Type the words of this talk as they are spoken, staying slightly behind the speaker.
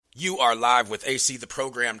You are live with AC, the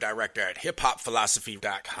program director at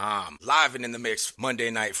hiphopphilosophy.com. Live and in the mix,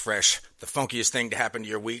 Monday Night Fresh, the funkiest thing to happen to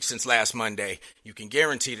your week since last Monday. You can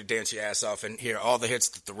guarantee to dance your ass off and hear all the hits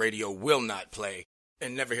that the radio will not play,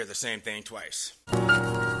 and never hear the same thing twice.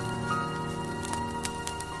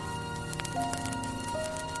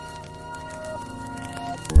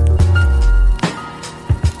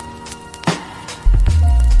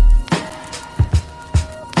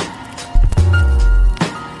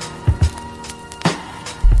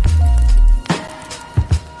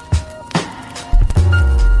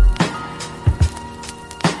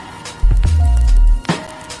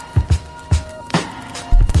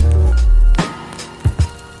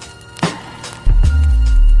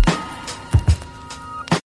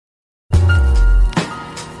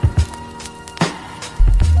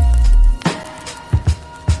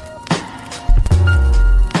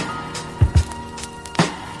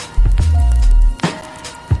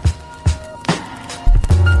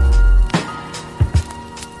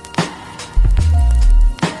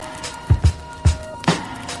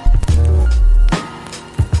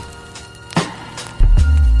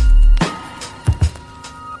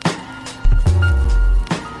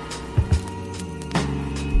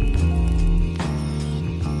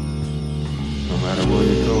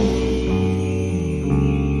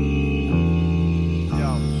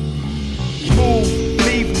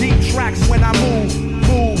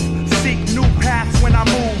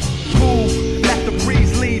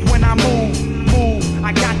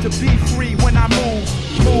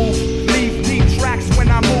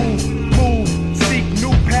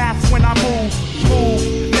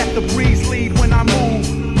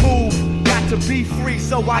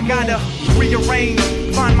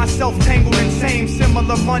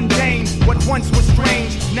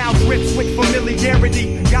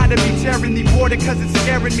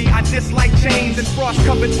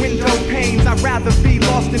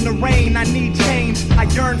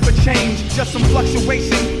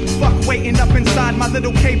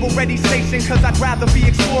 Cause I'd rather be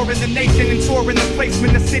exploring the nation and touring the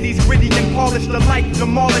placement. The city's gritty and polished alike,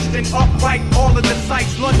 demolished and upright. All of the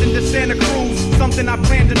sights, London to Santa Cruz. Something I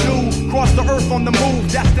plan to do, cross the earth on the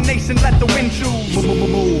move. Destination, let the wind choose.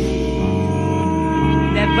 Move.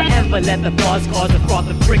 Never ever let the pause cause a froth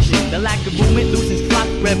of friction. The lack of movement loosens clock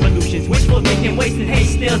revolutions. Wishful thinking, wasting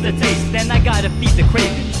haste steals the taste. Then I gotta feed the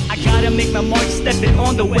craving. I gotta make my mark stepping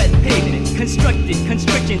on the wet pavement. Constructed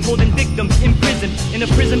constrictions, holding victims imprisoned in a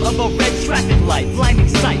prism of a red traffic light. Blinding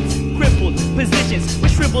sights, crippled positions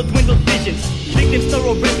with shriveled dwindled visions. Victims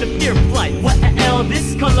thoroughbred to fear flight. What a L,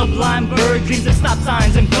 this colorblind bird dreams of stop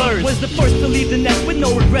signs and blurs. Was the first to leave the nest with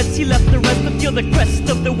no regrets. He left the rest to feel the crest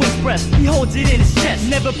of the wind's breath. He holds it in his chest,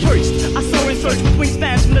 never perched. I soar in search with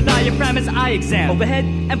wingspans from the diaphragm as I exam. Overhead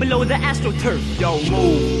and below the astroturf. Yo,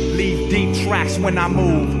 move, leave deep tracks when I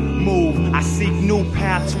move. Move, I seek new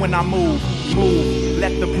paths when I move. Move,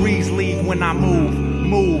 let the breeze lead when I move.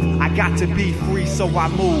 Move, I got to be free, so I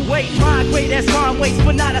move. Wait, migrate as harm waits,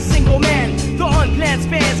 but not a single man. The unplanned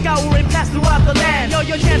span scouring past throughout the land. Yo,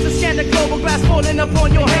 your chance to scan the global grass falling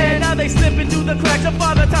upon your hand. Now they slip into the cracks of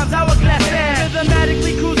Father Time's hourglass sand.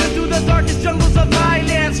 Rhythmatically cruising through the darkest jungles of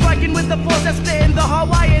Thailand, striking with the force that's split in the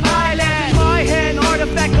Hawaiian Island. My hand,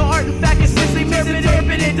 artifact, the artifact is simply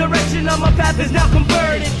misinterpreted. Direction of my path is now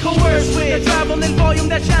converted, coerced with the traveling volume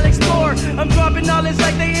that shall explore. I'm dropping knowledge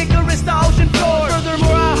like the Icarus, the ocean floor.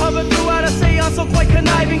 Furthermore, I hover throughout a seance so quite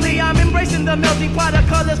connivingly. I'm embracing the melting pot of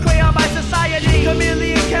colors crayon by society.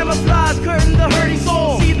 Chameleon camouflage, curtain the hurting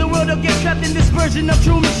soul. See the world will get trapped in this version of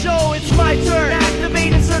Truman Show. It's my turn,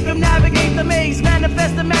 activate and circumnavigate the maze.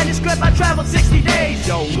 Manifest the manuscript, I traveled 60 days.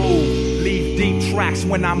 Yo, move, leave deep tracks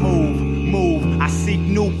when I move. Move, I seek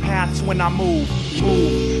new paths when I move.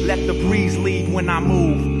 Move, let the breeze lead when I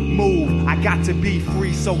move. Move, I got to be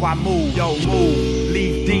free, so I move. Yo, move,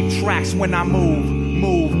 leave deep tracks when I move.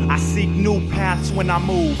 Move, I seek new paths when I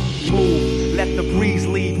move. Move, let the breeze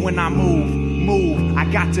lead when I move. Move, I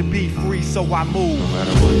got to be free, so I move. No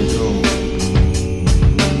matter what you do.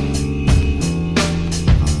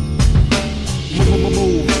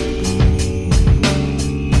 Move.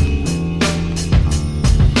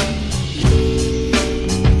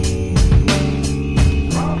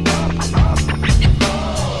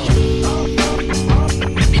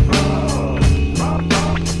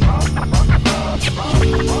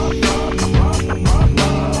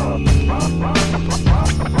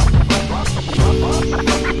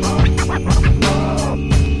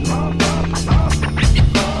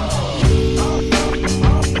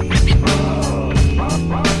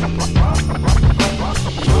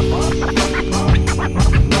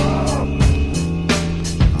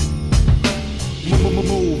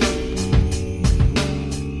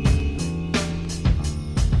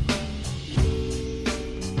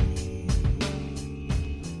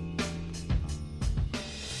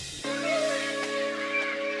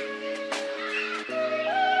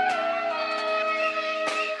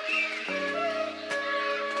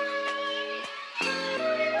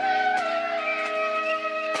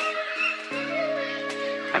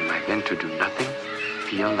 then to do nothing,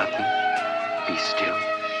 feel nothing, be still?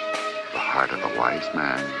 The heart of a wise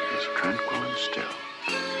man is tranquil and still.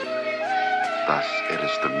 Thus it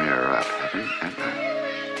is the mirror of heaven and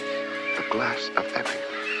earth, the glass of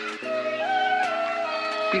everything.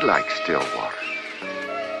 Be like still water.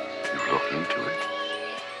 You look into it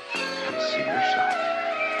and see yourself.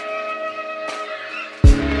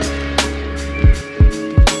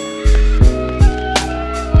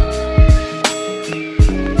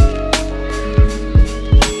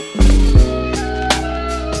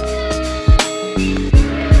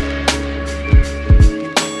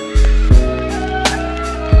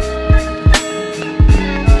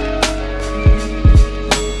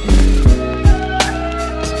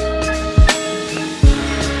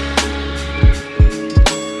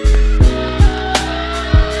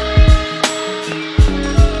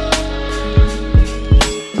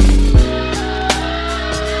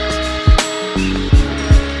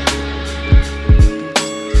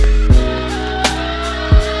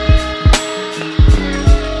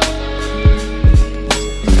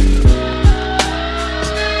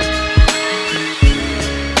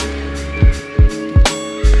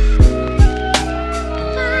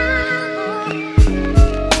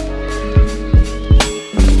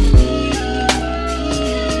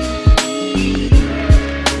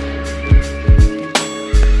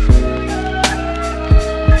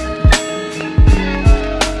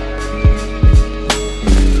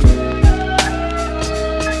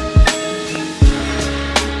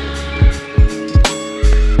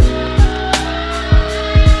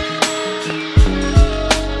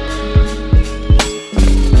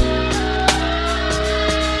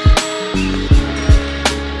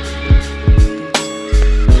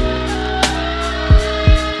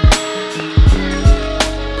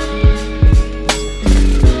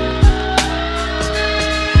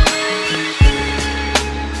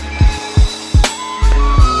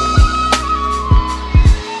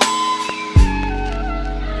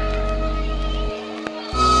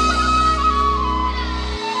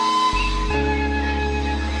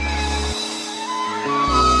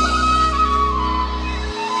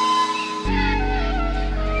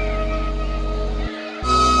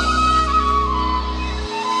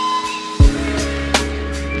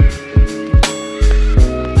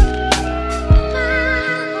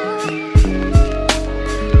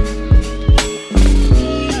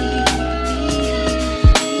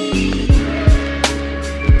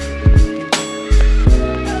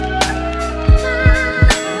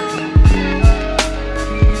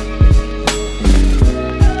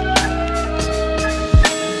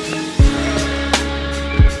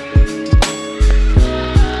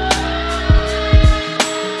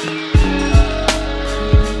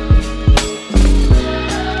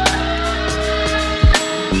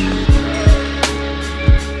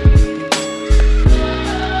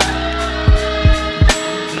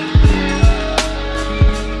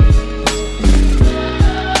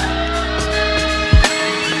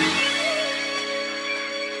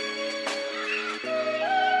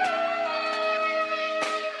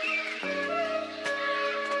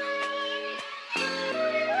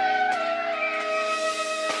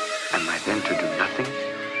 Am I then to do nothing,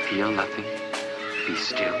 feel nothing, be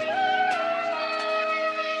still?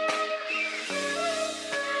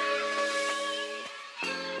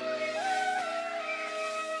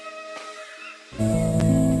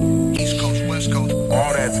 East Coast, West Coast,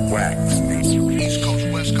 all that's whack to me. East Coast,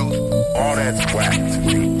 West Coast, all that's whack to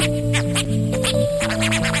me.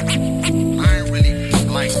 I ain't really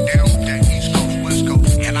like down with that East Coast, West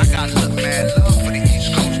Coast, and I got mad love for the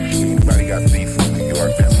East Coast. Anybody got beef with New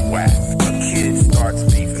York, that's whack. A kid starts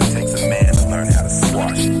beef and it takes a man to learn how to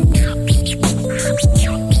squash it.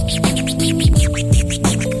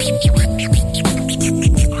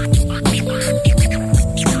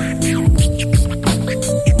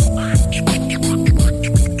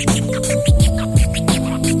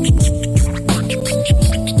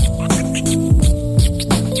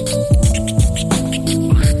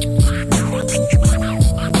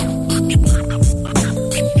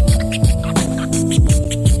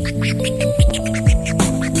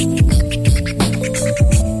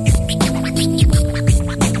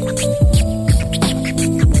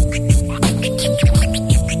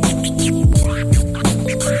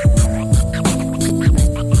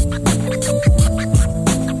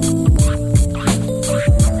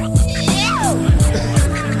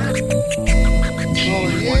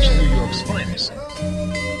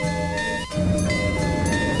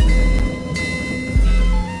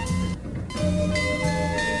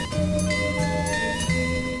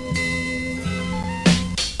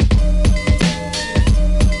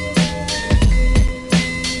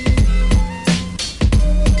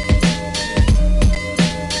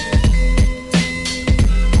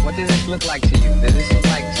 look like to you? Does this look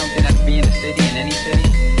like something that'd be in the city, in any city?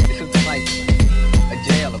 This looks like a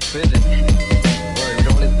jail, a prison, or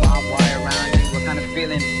with all this barbed wire around you. What kind of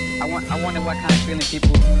feeling? I wonder what kind of feeling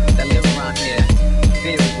people that live around here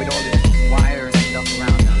feel with all this wire and stuff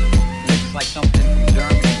around them. It looks like something from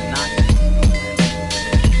Germany, the Nazis.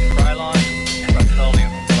 Krylon and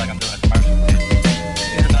Rust-Oleum. I feel like I'm doing a commercial.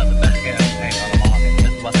 These are not the best gas paint on the market.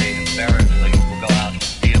 This is what they invariably will go out and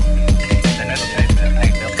steal. They never pay for their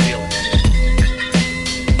paint, they'll steal it.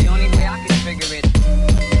 The only way I can figure it,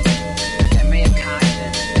 that Mayor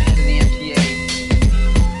Condon, the head of the MTA,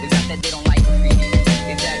 is not that they don't like graffiti,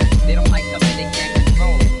 it's that they don't like something they can't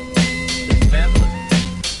control. It's vandalism.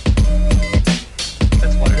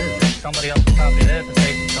 That's what it is. It's somebody else's property. They're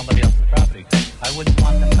protecting somebody else's property. I wouldn't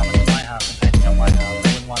want them coming to my house and painting on my house. I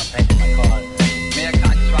wouldn't want them painting my cars. Mayor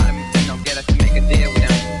Condon tried to, get us to make a deal with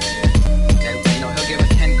him. That, he'll give us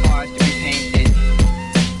 10 cars to be painted,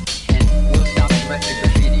 and we'll stop the rest of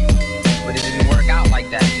graffiti. But it didn't work out like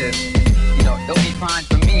that. They'll be fine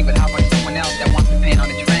for me, but how about someone else that wants to paint on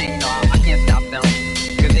the train? I can't stop them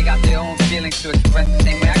because they got their own feelings to express the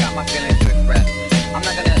same way I got my feelings to express. I'm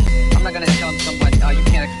not gonna tell someone, you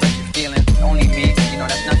can't express your feelings. Only me.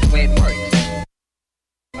 That's not the way it works.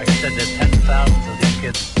 Like I said, there's tens of thousands of these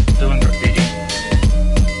kids doing graffiti.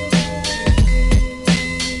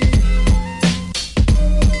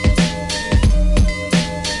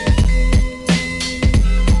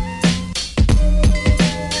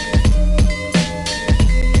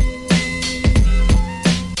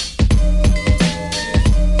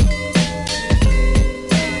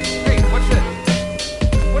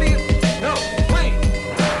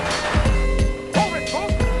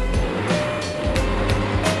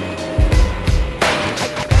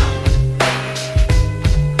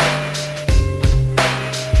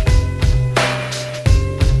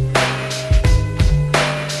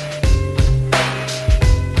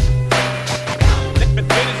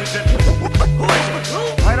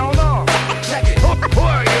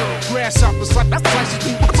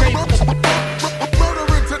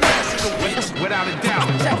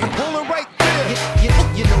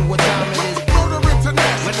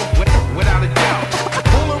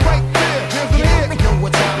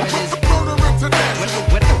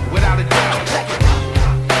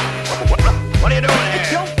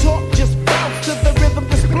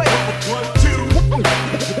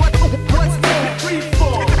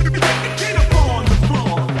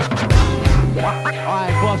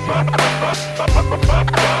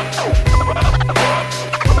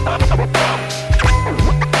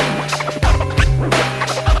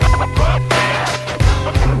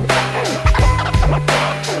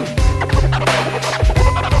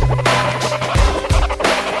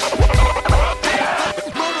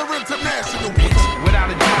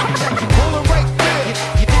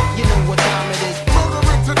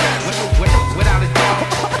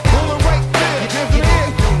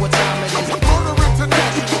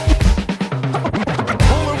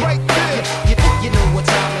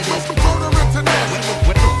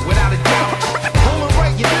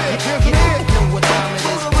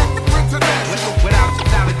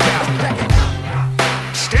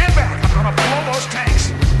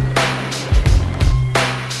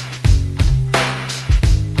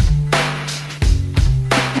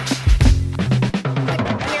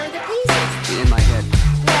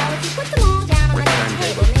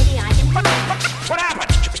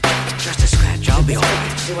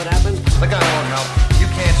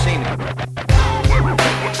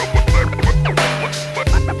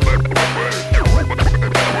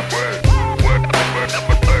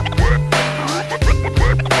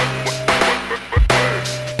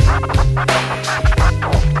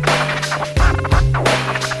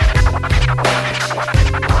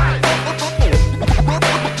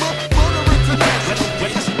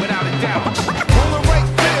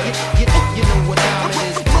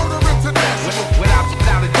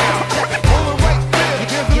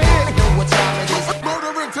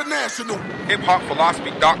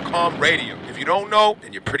 HipHopPhilosophy.com radio. If you don't know,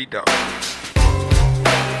 then you're pretty dumb.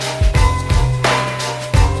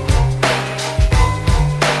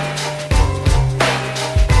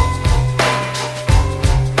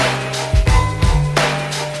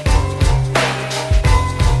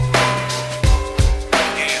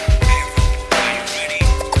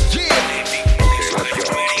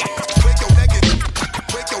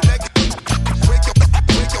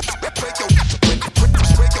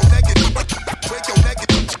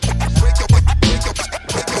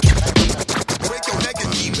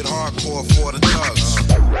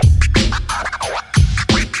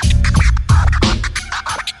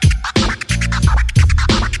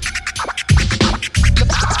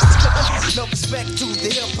 respect to the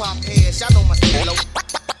hip hop heads. Y'all know my style.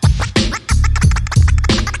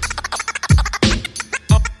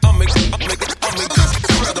 I'm incredible.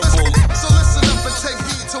 So listen up and take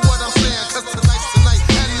heed to what I'm saying, cause tonight's tonight,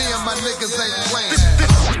 and me and my niggas ain't playing.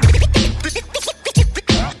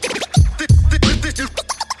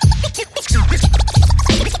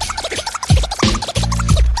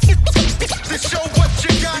 To show what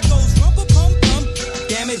you got. It goes rumpa pum pum.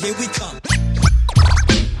 Damn it, here we come.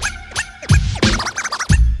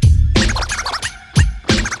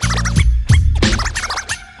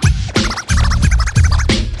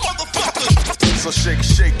 So shake,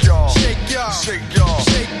 shake y'all, Shake y'all, shake y'all,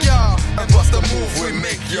 shake y'all, and bust the move we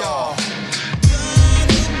make y'all.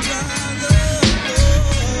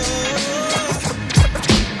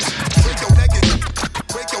 Break your neck,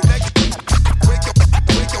 break your neck, break your neck,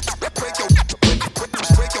 break your neck, break your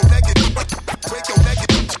neck, break your neck, break your neck.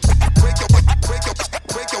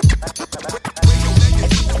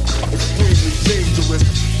 Extremely dangerous.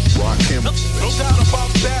 Rock him. No doubt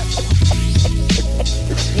about that.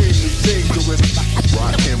 Extremely dangerous.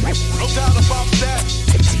 Rock him. No doubt about that.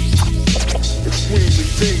 Extremely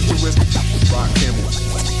dangerous. Rock him.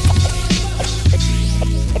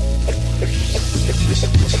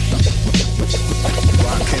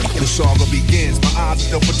 Rock him. The saga begins, my eyes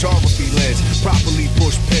at the photography lens. Properly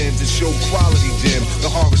push pens and show quality gem. The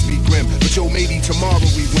harvest be grim, but yo, maybe tomorrow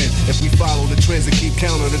we win. If we follow the trends and keep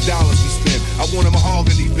counting the dollars we spend. I want a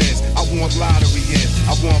mahogany Benz, I want lottery in.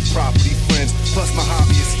 I want property friends, plus my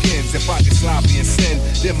hobby is skins. If I get sloppy and sin,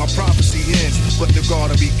 then my prophecy ends. But the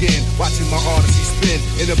gotta begin, watching my odyssey spin.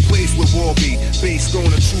 In a place where war be, based on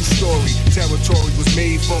a true story. Territory was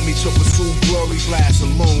made for me to pursue glory. Blast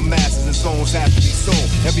alone, masses and zones have to be sown.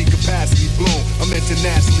 Every capacity blown, I'm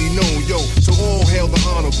internationally known, yo. So all hail the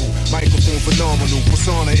honorable, microphone phenomenal,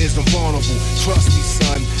 persona is invulnerable. Trust me,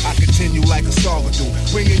 son, I continue like a saga do,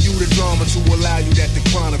 bringing you the drama to allow you that the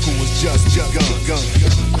chronicle was just gun.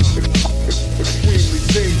 Extremely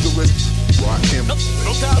dangerous. Rock him.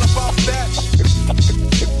 No doubt about that.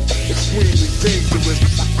 Extremely dangerous.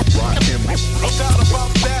 Rock him. No doubt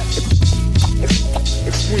about that.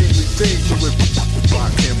 Extremely dangerous.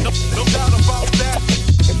 Rock him. No doubt about that.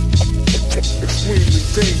 Extremely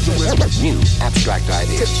dangerous. New abstract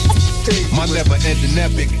ideas. My never-ending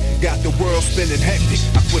epic got the world spinning hectic.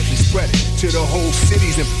 I quickly spread it to the whole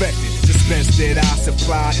city's infected. Suspense that I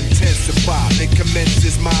supply, intensify. It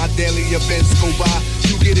commences my daily events go by.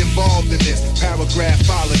 You get involved in this.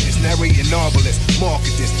 Paragraphologist, narrating novelist,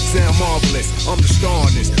 market this, sound marvelous. I'm the star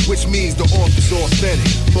in this, which means the author's authentic.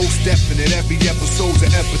 Most definite, every episode's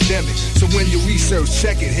an epidemic. So when you research,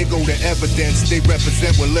 check it, here go the evidence. They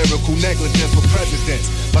represent with lyrical negligence for presidents.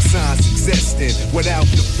 My science existing without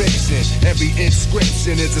the fiction. Every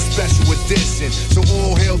inscription is a special edition. So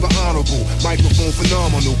all hail the honorable, microphone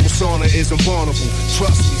phenomenal, persona is invulnerable.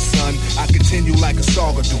 Trust me, son, I continue like a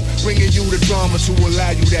saga do, bringing you the drama to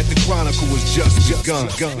allow you that the chronicle is just gun.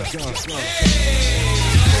 Rockin'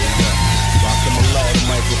 below, the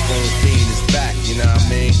microphone fiend is back, you know what I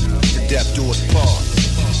mean? The death do us part.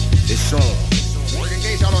 It's on. In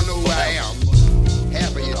case y'all don't know who I am,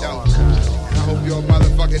 half of you don't. I hope your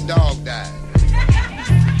motherfucking dog died.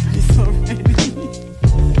 You're so ready.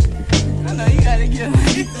 I know you gotta get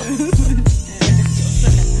like this.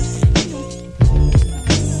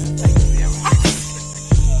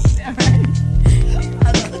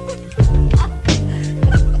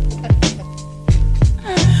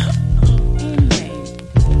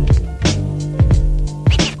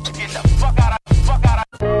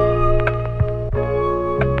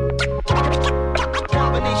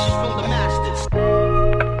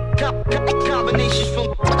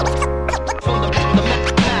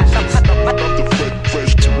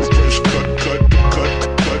 Fresh to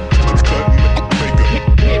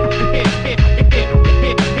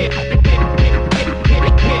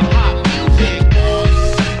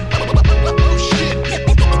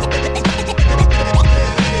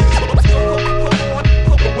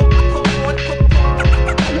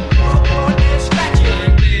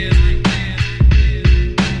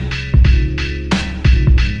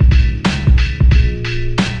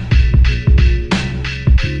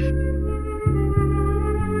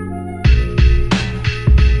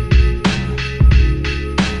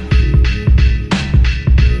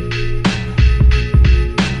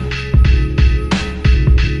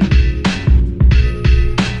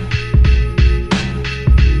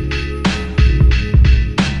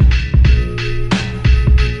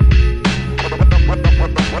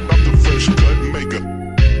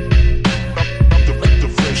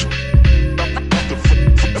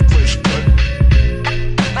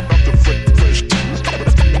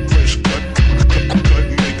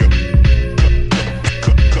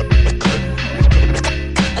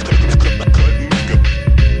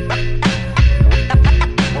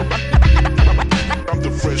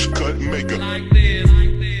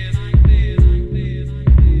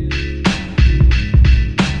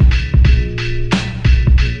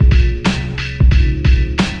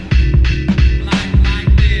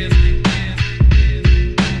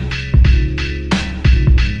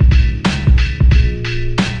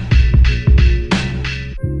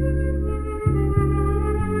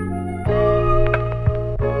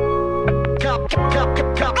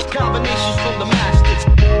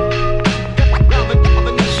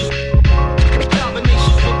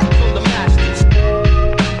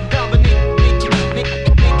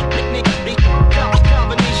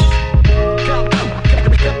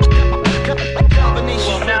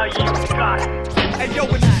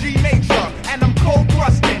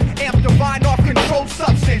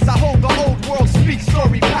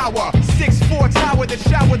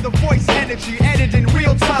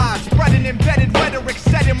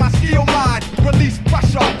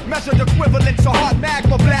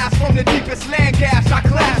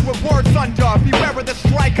of the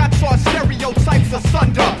strike, I tore stereotypes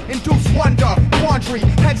asunder. Induce wonder, quandary,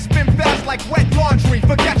 head spin fast like wet laundry.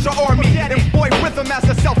 Forget your army, employ rhythm as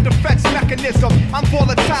a self-defense mechanism. I'm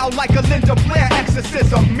volatile like a Linda Blair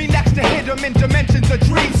exorcism. Me next to hit 'em in dimensions of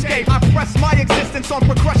dreamscape. I press my existence on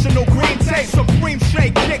progressional green tape. Supreme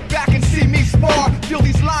shake, kick back and see me spar. Feel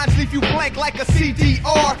these lines leave you blank like a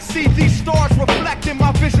CDR. See these stars reflect in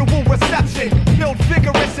my visual reception. Build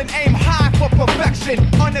vigorous and aim high for perfection.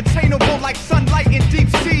 Unattainable like sunlight in deep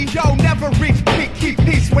sea. Yo, never reach peak, keep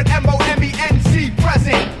peace with MOMENC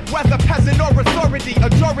present. Whether peasant or authority,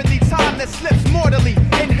 adorably time that slips mortally.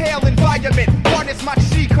 Inhale environment, harness my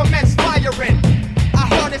chi, commence firing. I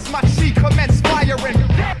harness my chi, commence firing.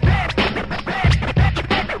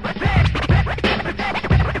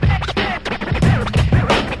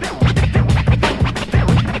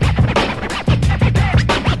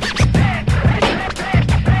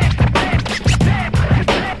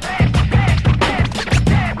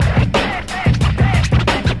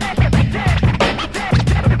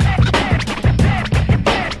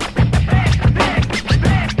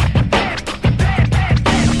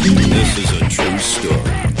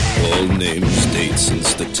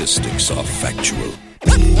 Statistics are factual.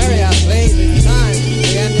 Hurry up, please. It's time.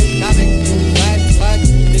 The end is coming. Blood,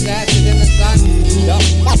 disasters in the sun.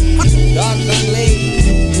 Dogs unleashed.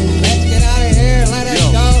 Let's get out of here. Let us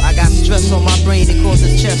go. I got stress on my brain. It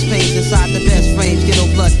causes chest pains inside the best frames. Get no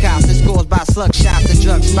blood cops. It's caused by slug shots and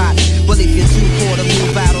drug spots. Well, if you're too poor to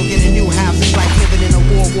move out or get a new house, it's like living in a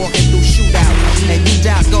war, walking through shootouts. And you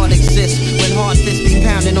doubt God exists when hard fists be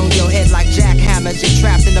pounding on your head like jackhammers. You're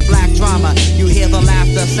trapped in the black drama. You hear the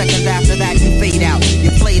laughter. Seconds after that, you fade out.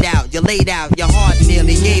 You played out. You laid out. Your heart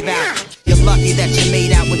nearly gave out. You're lucky that you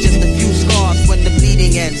made out with just a few scars when the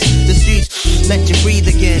bleeding ends. The streets let you breathe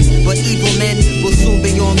again. But evil men will soon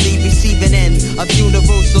be on the receiving end of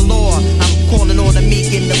universal law. I'm calling on the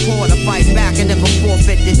meek and the poor to fight back and never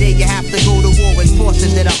forfeit. The day you have to go to war with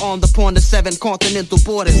forces that are armed upon the 7 continental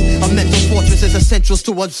borders. A mental fortress is essential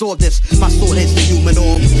to absorb this. My sword hits the human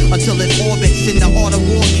orb until it orbits. In the art of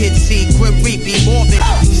war, kids see grim reaping morbid.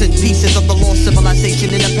 Sent pieces of the lost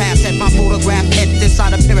civilization in the past. Had my photograph etched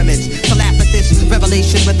inside of pyramids. To laugh at this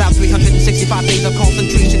revelation without 365 days of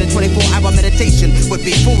concentration and 24-hour meditation would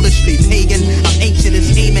be foolishly pagan. I'm ancient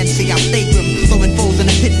as amen. See, I stay grim, throwing foes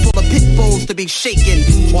in a pit full of pit bulls to be shaken.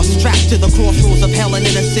 Or strapped to the crossroads of hell and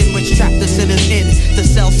innocent, which trapped the sinners in to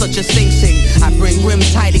sell such a sing. I bring grim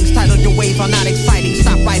tidings. Title your wave are not exciting.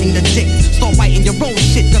 Stop writing the dick. Start writing your own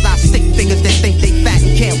shit. Cause I stick figures that think they fat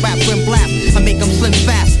and can't rap grim blast. I make them slim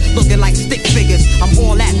fast, looking like stick figures. I'm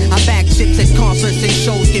all at. I bag chicks at concerts and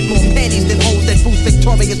shows. Get more panties than hoes that boost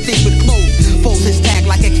Victoria's Secret clothes. Foes is tagged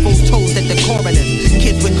like exposed toes at the coroners.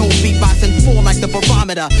 Kids with cold feet rise and fall like the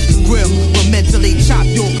barometer. Grim will mentally chop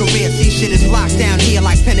your career. See, shit is locked down here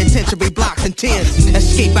like penitentiary blocks and tears.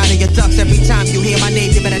 Escape out of your ducks every time you hear my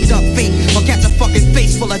name. You better duck feet or catch a fucking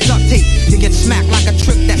face full of duct tape. You get smacked like a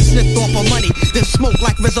trick that sniffed off on money. Then smoke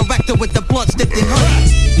like Resurrector with the blood stiffed in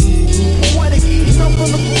honey. Poetic,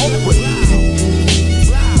 nothing to cope with.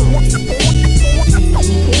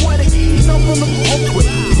 Poetic, nothing to cope with.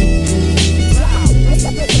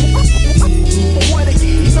 Poetic,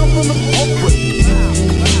 nothing to cope with. Poetic, nothing to cope with.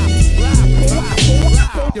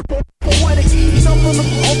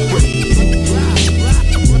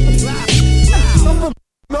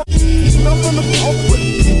 Nothing to cope with. Nothing to cope with.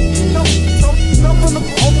 Nothing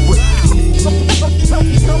to cope with.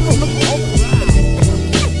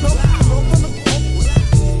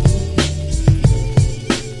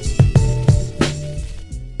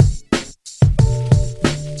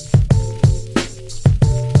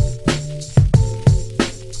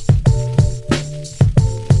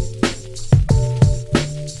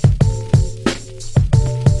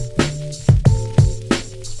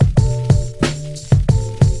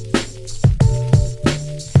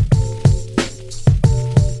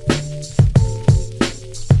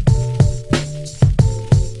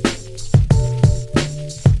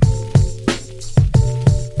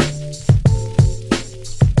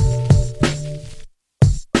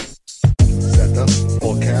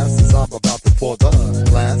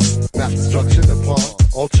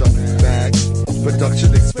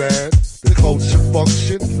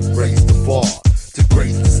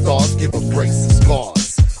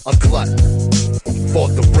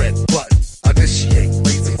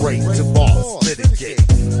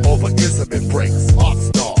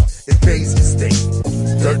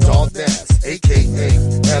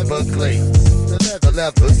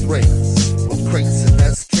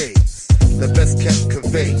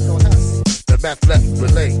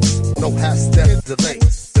 No half-step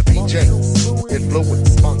delays. The BJs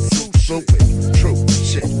influence monsoon fluid. True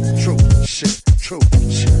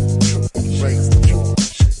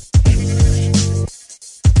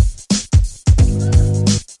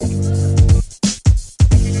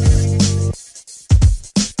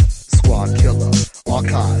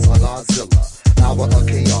rise on Godzilla. Hour of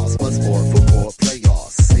chaos, plus more for more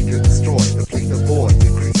playoffs. Seek and destroy, complete the void,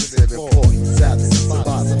 increases in employees. Savage,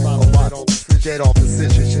 survive, a vital, jet off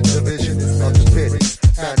position, division is underpinning.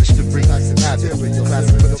 Managed to bring havoc,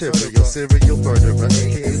 classic material, serial murderer,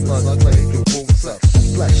 aka blood playing through wounds of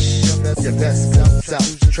flesh. Your best comes out,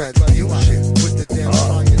 transfusion with the damn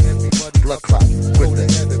crying, blood clot with the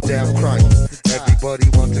damn crying. Everybody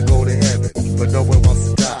wants to go to heaven, but no one wants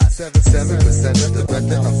to die. 7% of the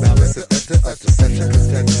record of malice, a deception,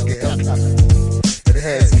 pretend scale. And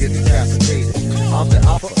heads get decapitated. I'm the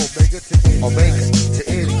alpha omega to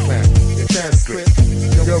any planet. The transcript,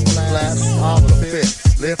 you're a blast, I'm the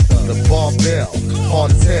fifth. Lift the barbell,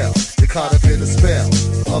 hard as hell. They caught up in the spell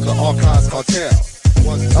of the archives cartel.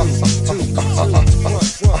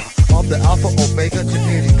 I'm the alpha omega to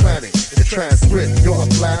any planet. The transcript, you're a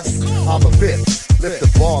blast, I'm a fifth. Lift the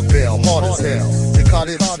barbell, hard as hell. They caught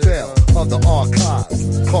in the spell of the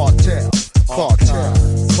archives cartel.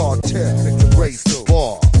 Raise the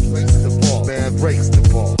bar, man, raise the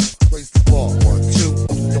bar. 1,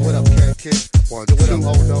 2. Yo, what up, Cat Kid? 1, 2.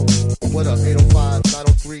 Oh no. What up, 805,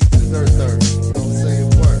 903, third. You know what I'm saying?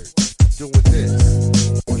 Word. Doing this.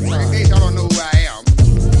 One time. In case y'all don't know who I am,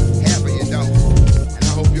 half of you don't. And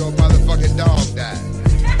I hope your motherfucking dog died.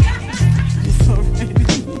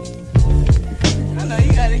 I know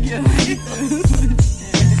you gotta get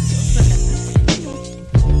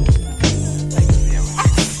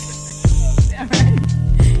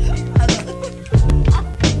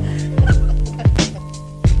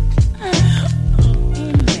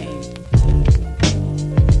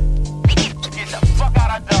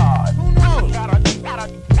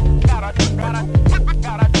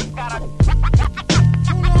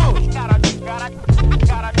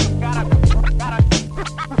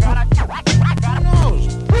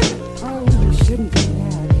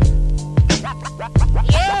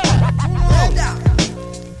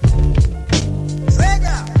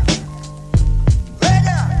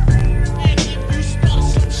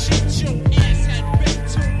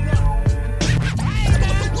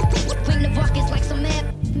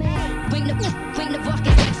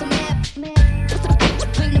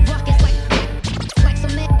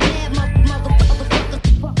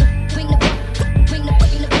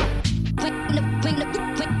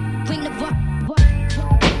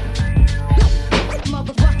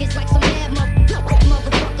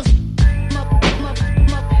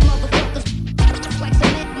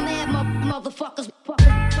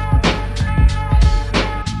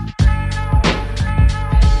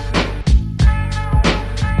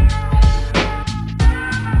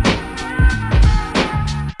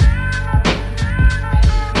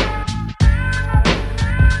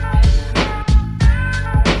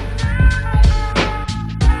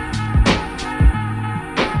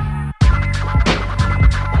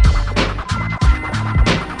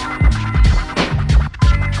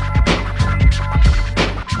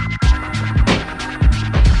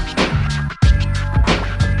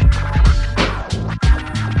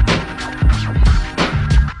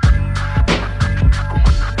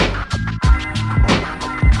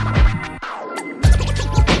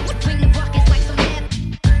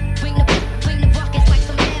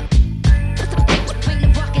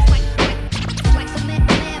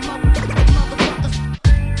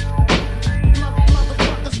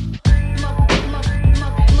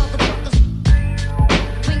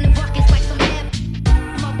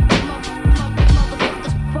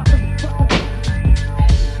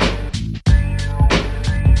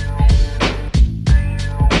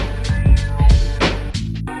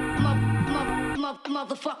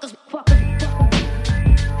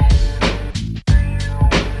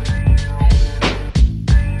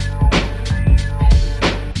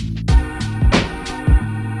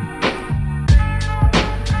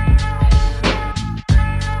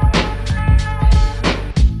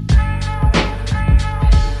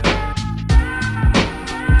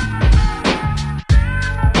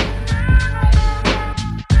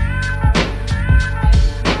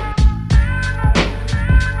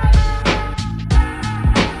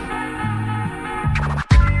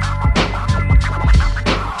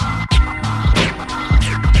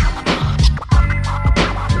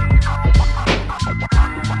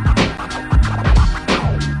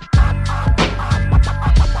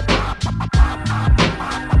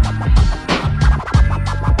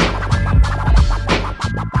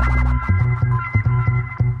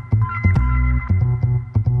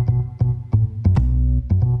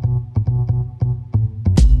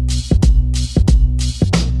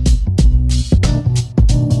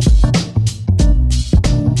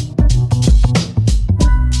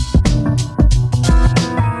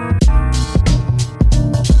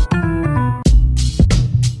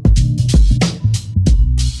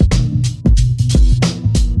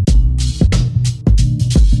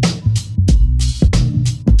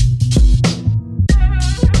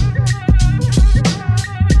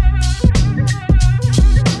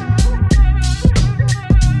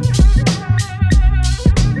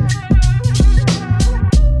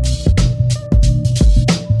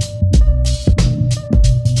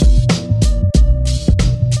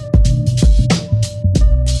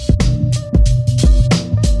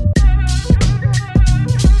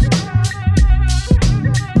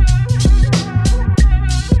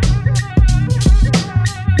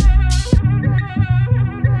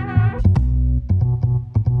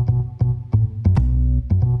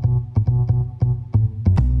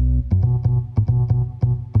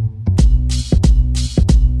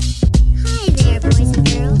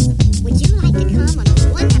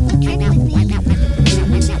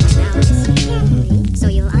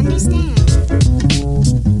understand.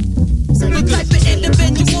 The type of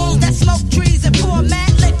individuals that smoke trees and pour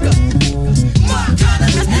mad liquor. Montana,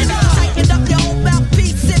 tighten up your own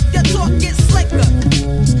mouthpiece if your talk gets slicker.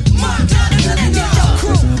 Montana, get your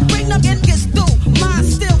crew, bring them niggas through. Mine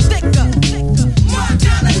still thicker.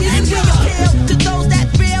 Montana, and we appeal to those that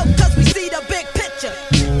feel, cause we see the big picture.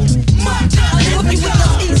 Montana, looking with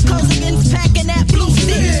those East Coast against packing that blue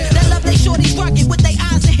steel. That love they shorties rocket with their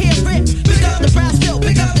eyes and hair ripped. Pick up the Brownsville,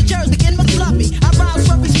 pick up the Jersey, and McLovey. I rise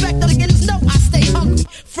from respect, other niggas know I stay hungry.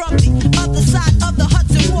 From the other side of the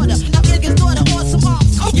Hudson Water, now niggas daughter on some off,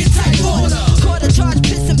 get tight order. Quarter charge,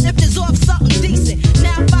 piss him if there's off something decent.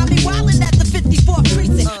 Now find me wildin' at the 54th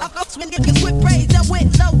precinct. I fucks with niggas with braids and with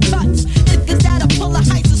no cuts. Niggas that'll pull a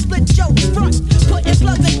heights and split your front. Putting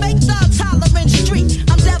plugs in fake thugs hollering street.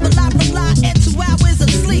 I'm devil lie from lie and 2 hours of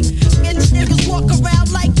sleep. And niggas walk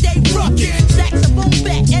around like they rockin'. Stacks of boom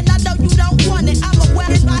back, and I know you don't want it. I'm a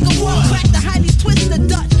wagon like a wall. Crack the Heinies, twist the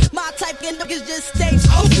Dutch. My type of niggas just stay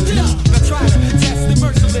open up. Now try to test the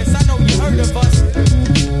merciless. I know you heard of us.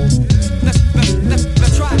 Now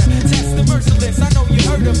try to test the merciless. I know you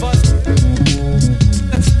heard of us.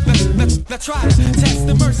 Now try to test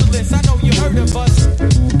the merciless. I know you heard of us.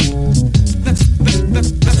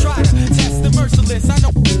 Now try to test the merciless. I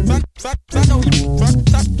know you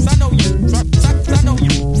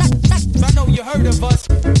heard of us.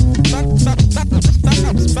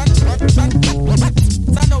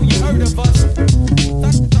 I know you heard of us.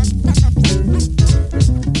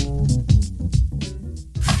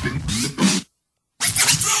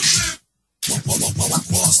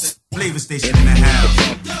 Flavor Station in the house.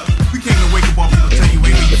 We came to wake up all people, tell you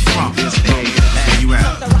where you from. Where you at?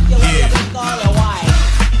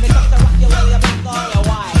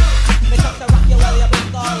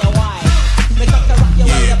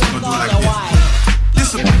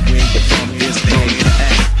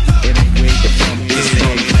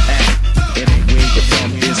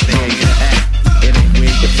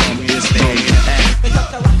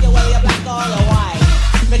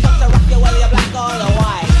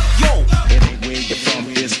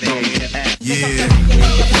 Yeah.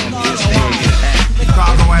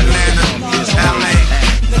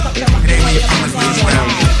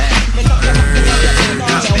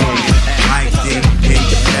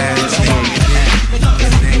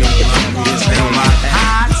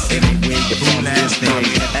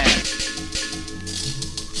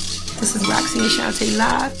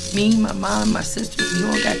 Live, me, my mom, my sisters, we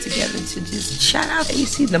all got together to just shout out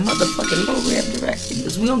AC, the motherfucking program director,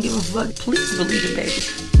 because we don't give a fuck. Please believe it, baby.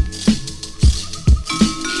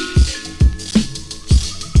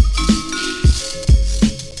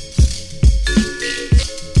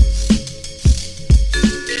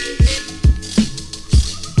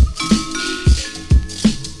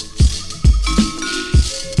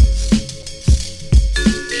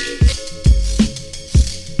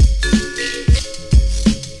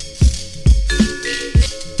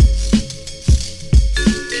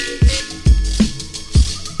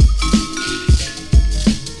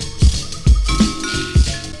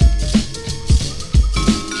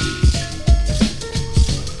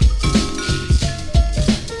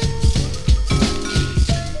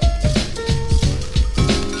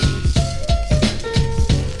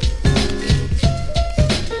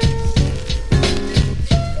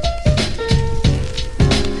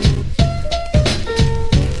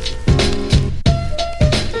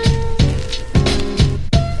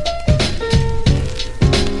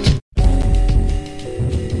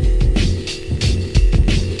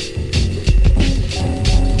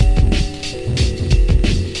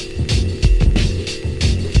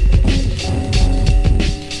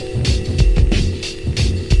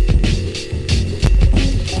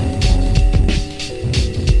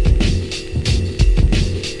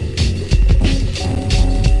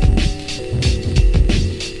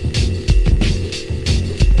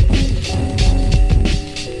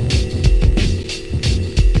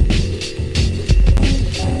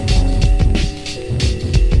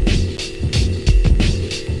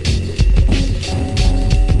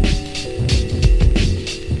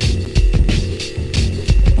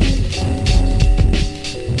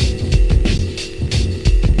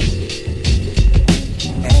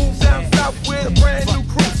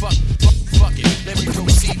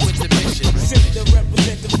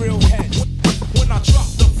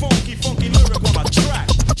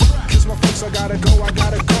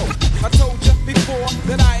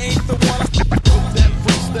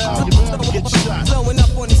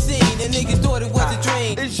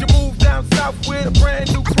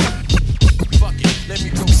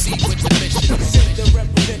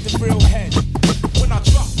 represent the real head. When I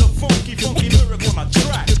drop the funky, funky lyric on my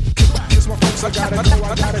track.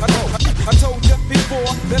 I told you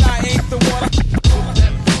before that I ain't the one.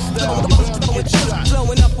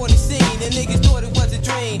 Blowing up on the scene, and niggas thought it was a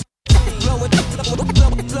dream.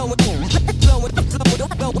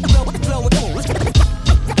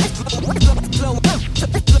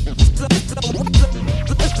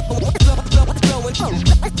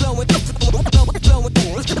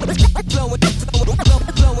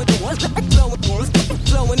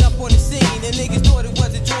 Blowing up on the scene, and niggas thought it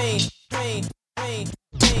was a dream.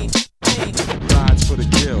 Rides for the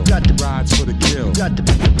kill. Rides for the kill.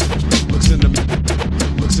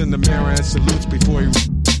 Looks in the mirror and salutes before he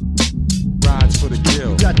rides for the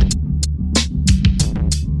kill. Rides.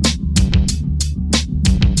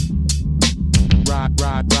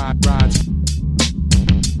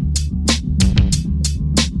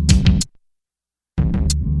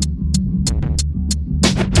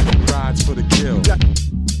 Rides for the kill.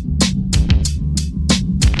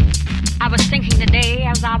 I was thinking today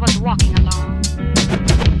as I was walking along.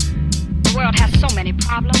 The world has so many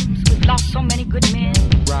problems. We've lost so many good men.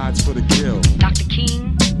 Rides for the kill. Dr.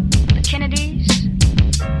 King, the Kennedys.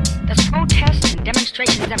 There's protests and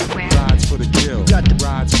demonstrations everywhere. Rides for the kill.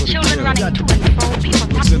 Rides for the Children kill. running to and fro, people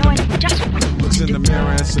not knowing just what Looks in the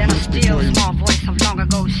mirror and then a salutes still before he small voice of long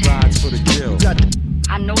ago says, rides for the kill.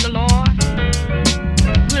 I know the Lord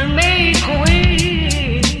will make a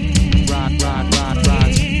way. Ride.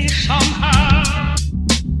 Somehow.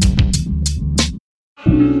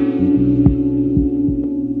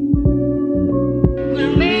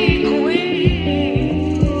 We'll make a way.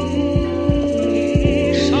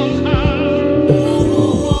 Somehow.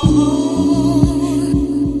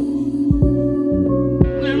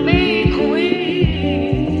 We'll make a way.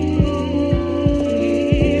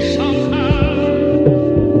 Somehow.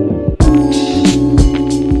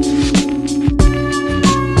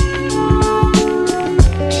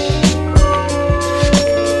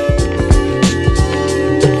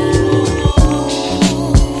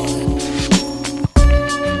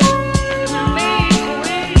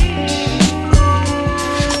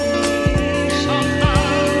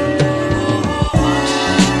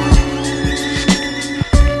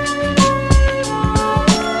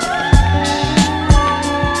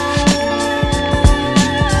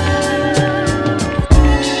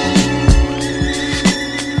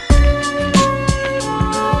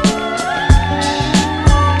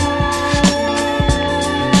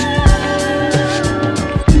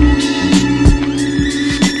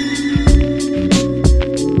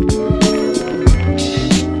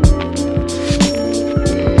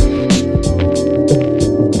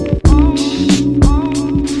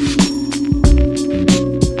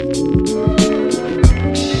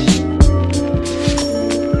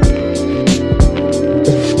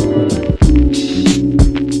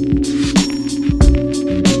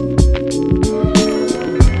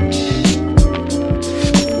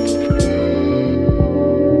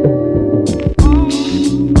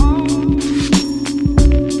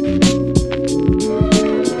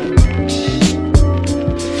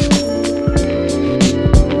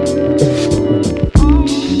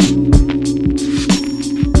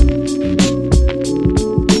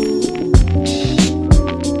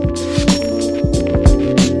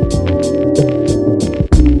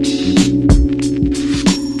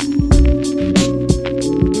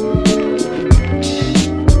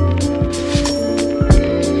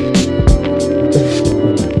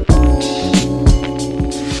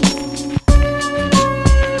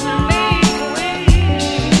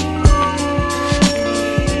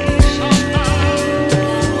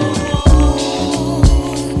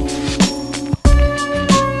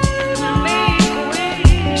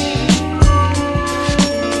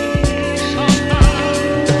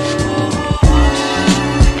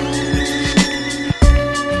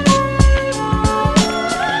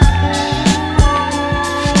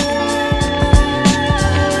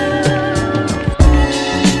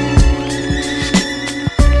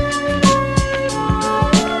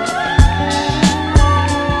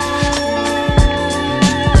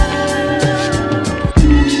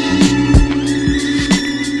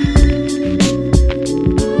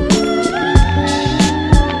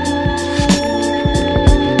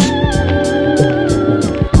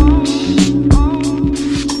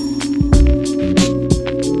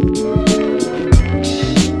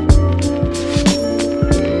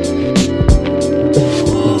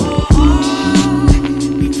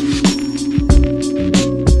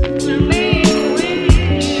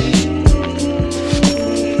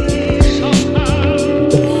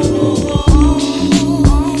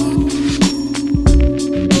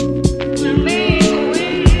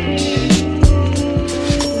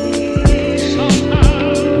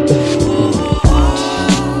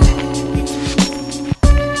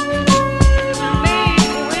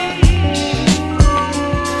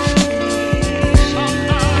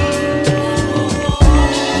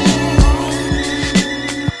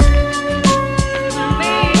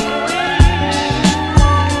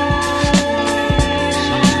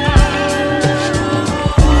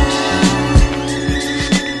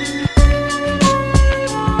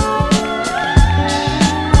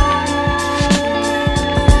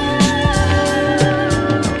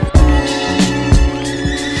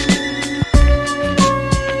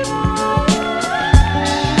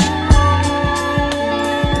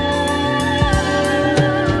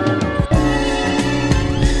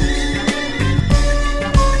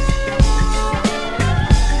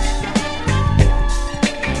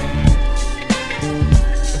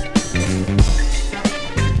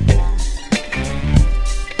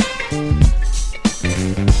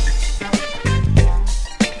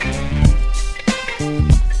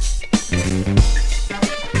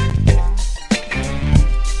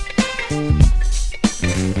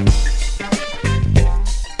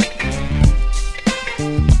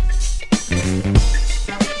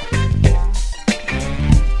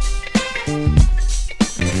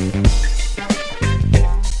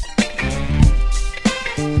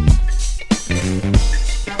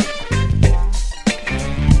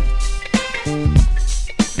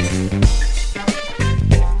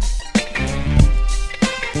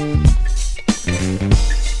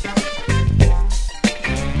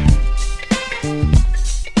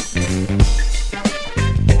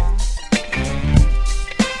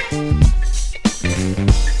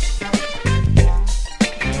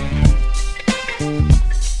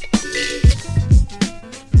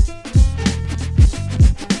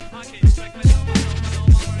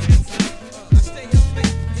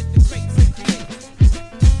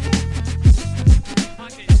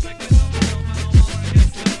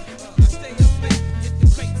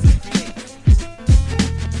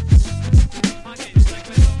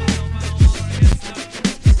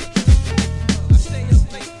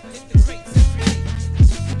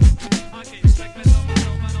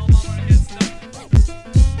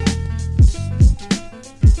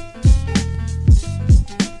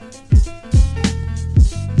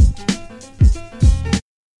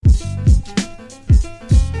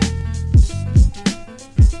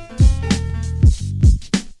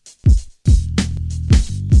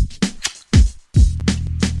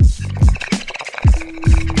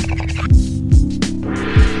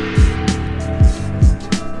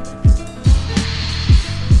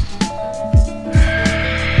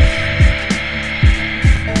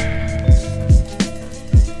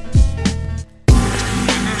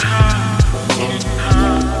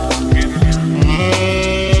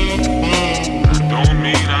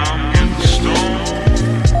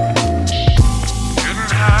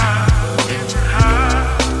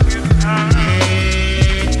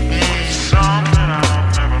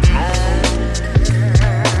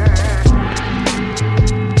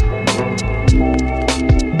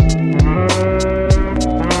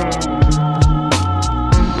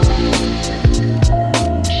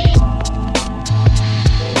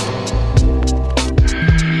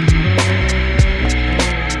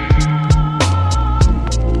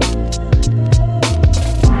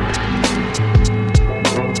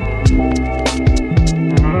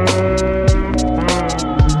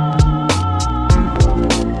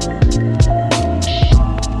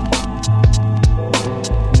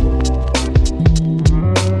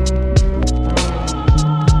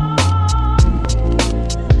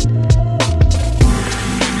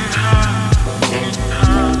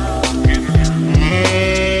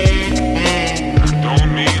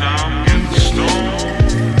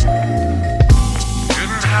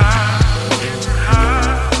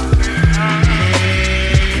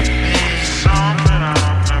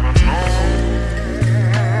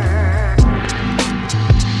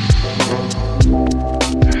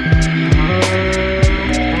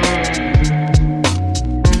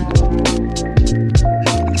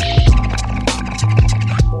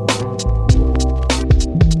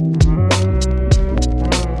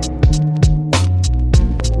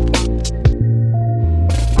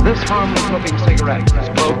 is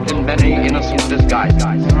cloaked in many innocent disguises.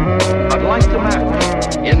 But like the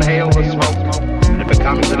match, inhale the smoke, and it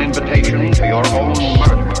becomes an invitation to your own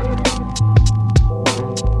murder.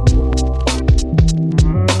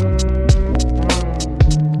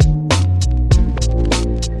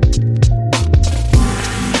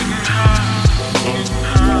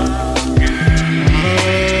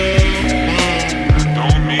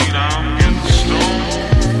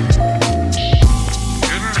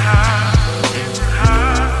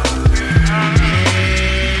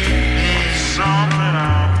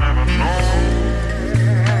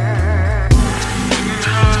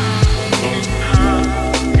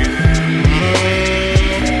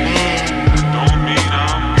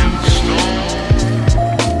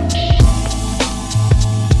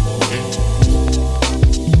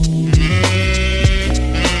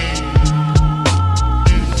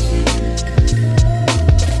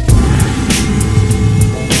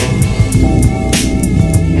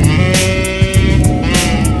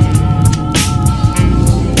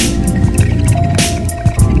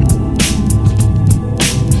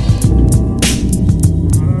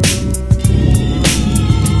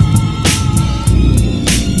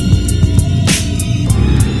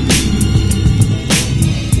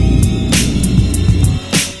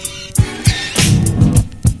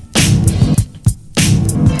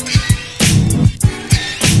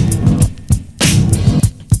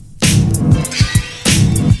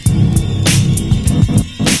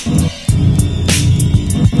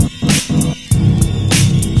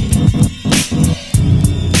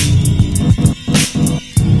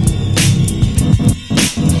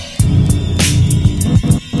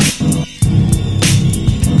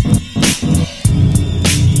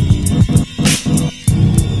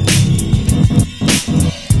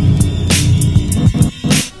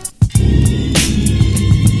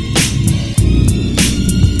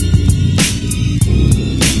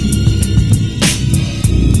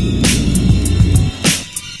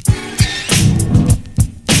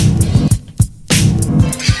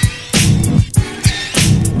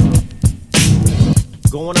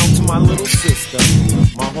 Going out to my little sister,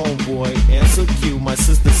 my homeboy, Ansel Q, my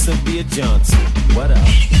sister Cynthia Johnson. What up?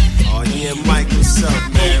 Oh yeah, Mike, what's up,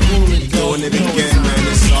 man? Doing it again, man.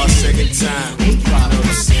 It's our second time. Proud of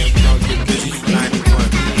the same. We're gonna get busy for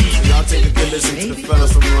 91. So y'all take a good listen to the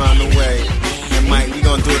fellas from around the way. And Mike, we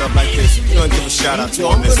gonna do it up like this. We gonna give a shout out to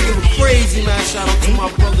I'm gonna give a crazy man shout out to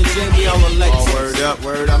my brother Jamie Alexis. Oh, word up,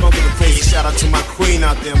 word up. I'm gonna give a crazy shout out to my queen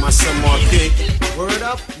out there, my son Marquis. Word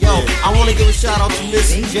up. Yo, yeah. I wanna give a shout out to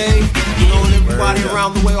Missy J. You know, and everybody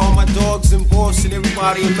around the way, all my dogs in Boston,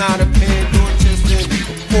 everybody in Mattapan, Dorchester,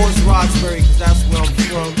 of course Roxbury, cause that's where I'm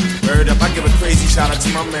from. Word up. I give a crazy shout out to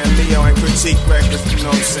my man Leo and Critique Records, you know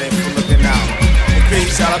what I'm saying, for looking out. And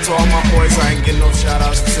crazy shout out to all my boys I ain't getting no shout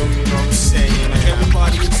outs to, you know what I'm saying.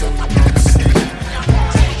 Everybody too, you know what I'm saying.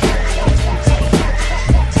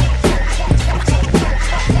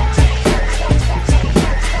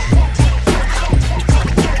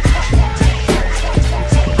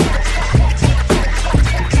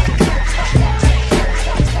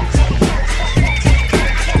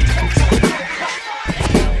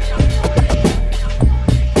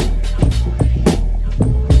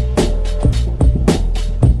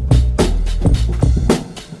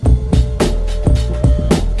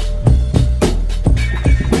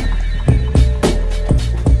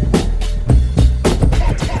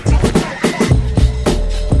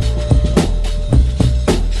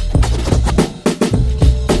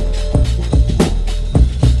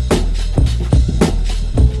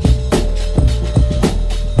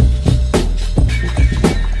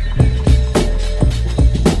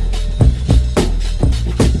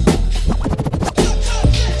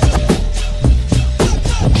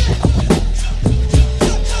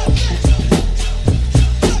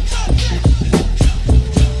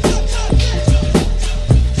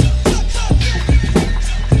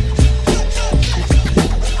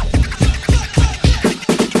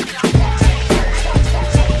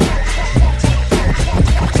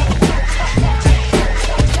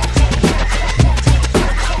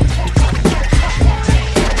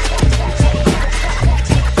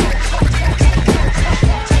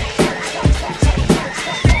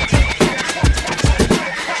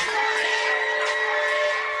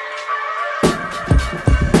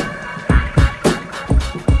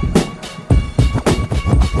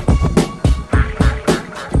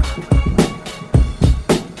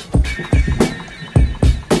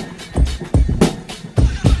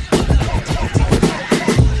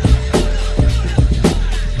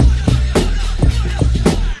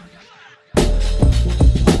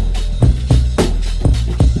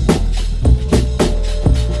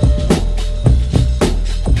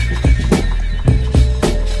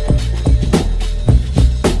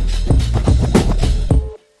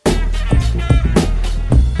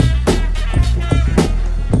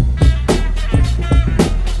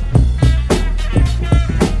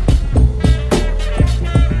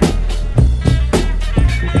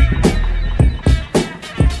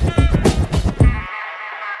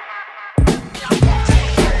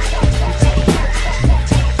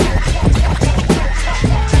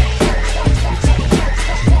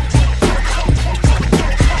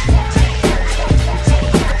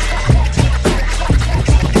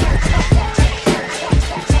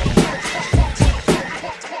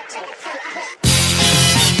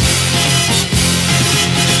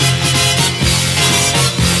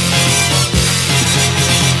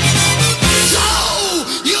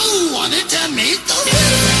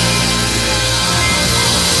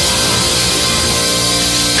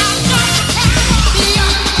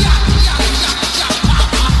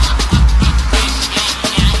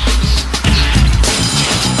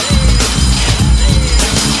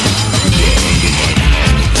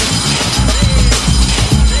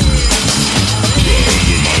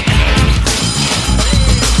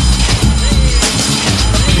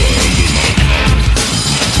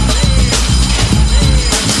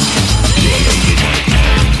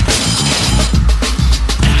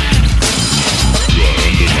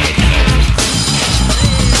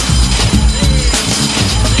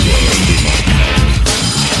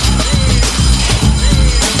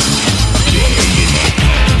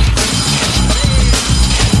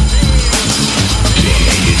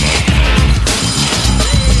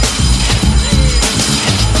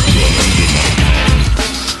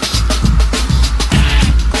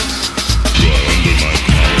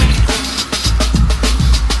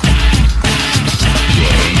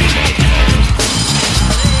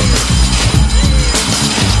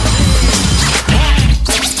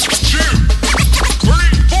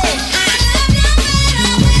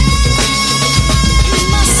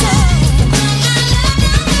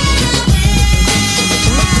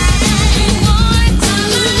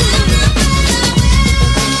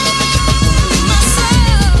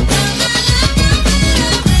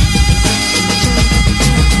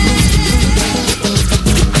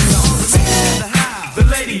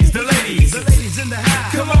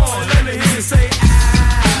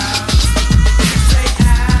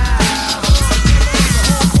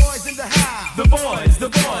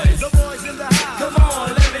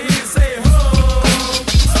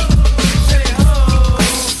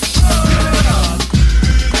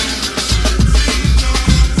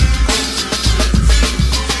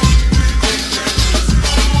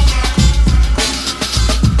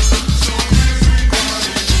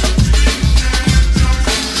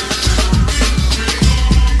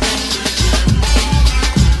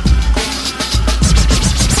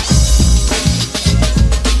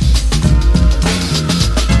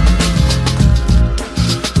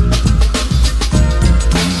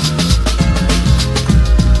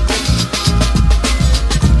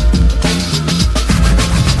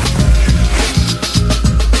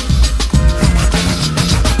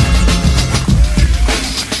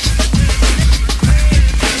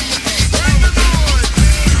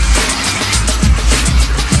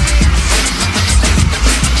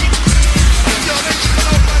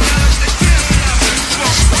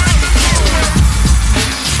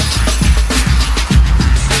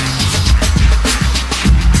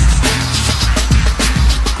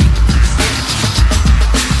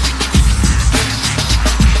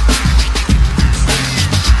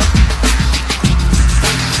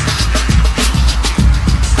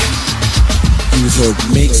 heard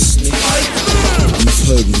mixed, you've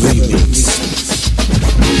heard remix.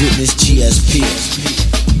 Witness GSP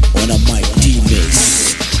on a mic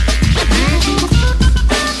D-Mix.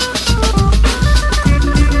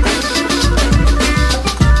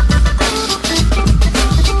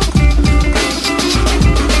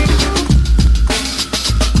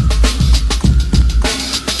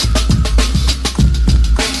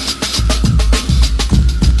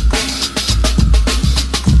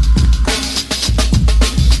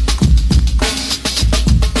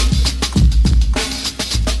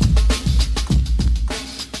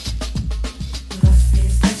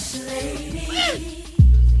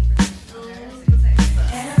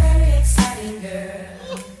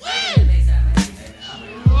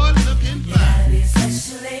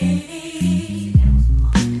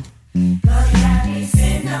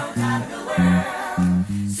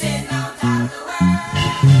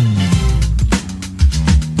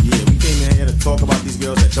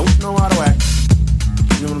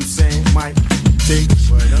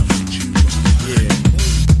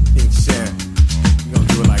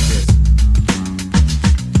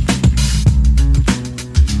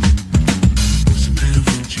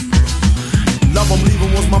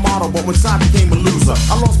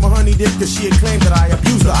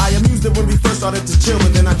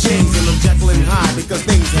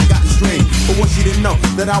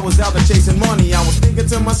 I was out there chasing money. I was thinking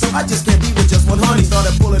to myself, I just can't be with just one honey.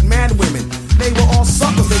 Started pulling mad women. They were all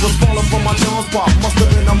suckers. They was falling for my charms pop. Must have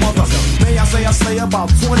been a mother. May I say I slay about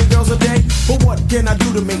 20 girls a day? But what can I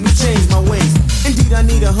do to make me change my ways? Indeed, I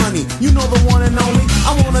need a honey. You know the one and only.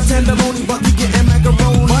 I want a tenderoni, but you getting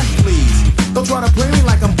macaroni. But please, don't try to play me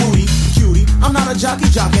like I'm booty, cutie. I'm not a jockey,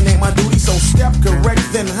 jocking ain't my duty. So step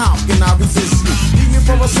correct, then how can I resist you? Leave me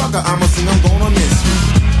for a sucker, I'ma sing, I'm gonna miss you.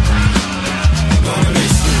 I'm gonna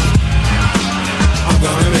miss you. I'm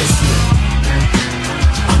gonna miss you.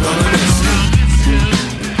 I'm gonna miss you.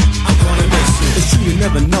 I'm gonna miss you. It's true, you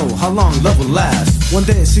never know how long love will last. One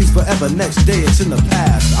day it seems forever, next day it's in the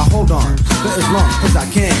past. I hold on for as long as I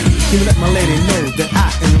can. Even let my lady know that I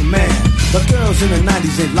am a man. But girls in the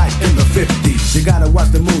 90s ain't like in the 50s. You gotta watch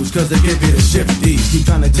the moves cause they give you the shifties. Keep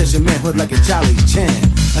trying to test your manhood like a Charlie Chan.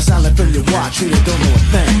 I sound like when you watch and you don't know a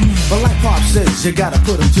thing. But like Pop says, you gotta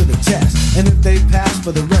put them to the test. And if they pass,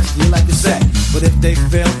 for the rest you like to say. But if they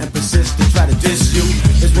fail and persist to try to diss you,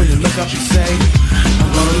 it's when you look up and say,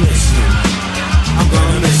 I'm gonna miss you. I'm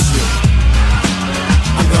gonna miss you.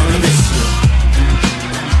 I'm gonna miss you.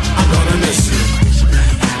 I'm gonna miss you.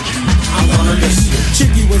 I'm gonna miss you.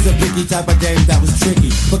 Chicky was a biggie type of game that was tricky.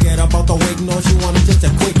 Forget about the waiting on, she wanted just a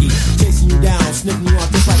quickie. Chasing you down, sniffing you out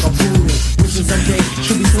just like a poodle. Wishing someday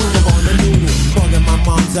to be swinging on the noodle. Bugging my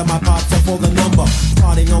moms and my pops up for the number.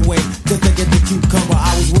 Starting away just to get the cucumber.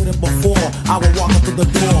 I was with her before, I would walk up to the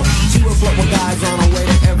door. She would flirt with guys on her way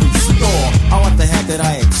to every store. Oh, what the heck did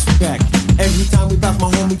I expect? Every time we pass my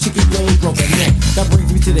homie, Chicky really broke her neck. That brings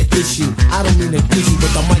me to the issue. I don't mean the issue, but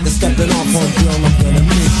the mic is stepping off on girl, I'm gonna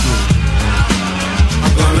miss you.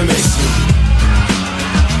 I'm gonna miss you.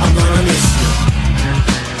 I'm gonna miss you.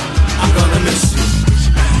 I'm gonna miss you.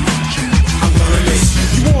 I'm gonna miss you.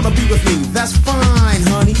 You wanna be with me? That's fine,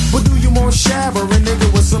 honey. But do you more shab or a nigga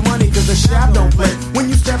with some money? Cause the shab don't play. When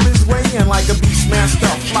you step his way in like a beach smashed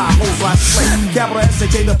up, fly hoes like slay. Capital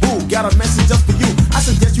S-H-A the boo. Got a message just for you. I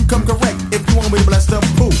suggest you come correct if you want me to bless the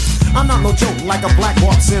poo. I'm not no joke like a Black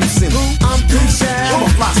Bart Simpson. I'm P-Shab, I'm a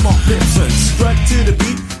fly smart Pipson. Strut to the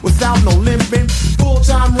beat without no limping.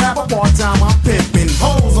 Full-time rapper, part-time I'm pimping.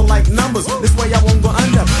 Hoes are like numbers, this way I won't go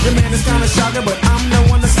under. The man is kinda shocking, but I'm the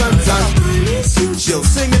one that's undone. She'll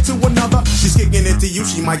sing it to another. She's kicking it to you,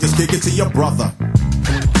 she might just kick it to your brother.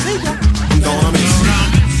 I'm gonna miss you.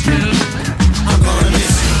 I'm gonna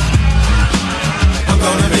miss you. I'm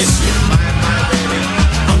gonna miss you.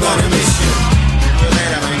 I'm gonna miss you.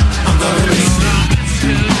 I'm gonna miss you.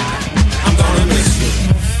 I'm gonna miss you.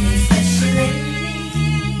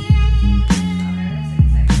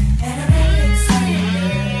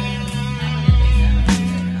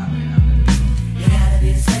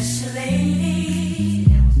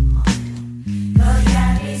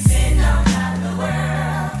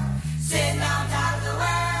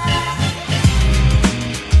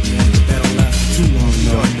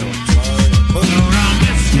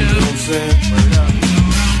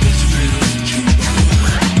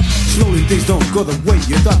 Slowly things don't go the way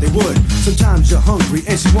you thought they would. Sometimes you're hungry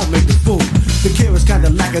and she won't make the food. The care is kinda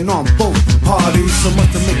lacking on both parties. So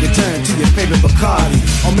much to make you turn to your favorite Bacardi.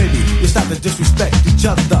 Or maybe you start to disrespect each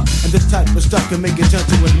other. And this type of stuff can make you turn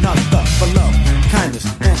to another. For love, kindness,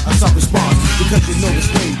 and a soft response. Because you know this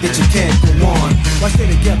way that you can't go on. Why stay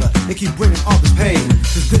together and keep bringing all this pain?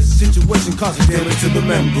 Cause this situation causes damage to the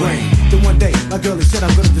membrane. Then one day, my girlie said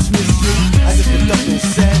I'm gonna dismiss you. I just looked up and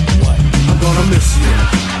said, what? I'm gonna miss you.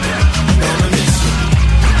 I'm gonna miss you.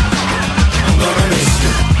 I'm gonna miss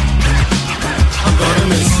you. I'm gonna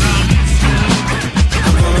miss you.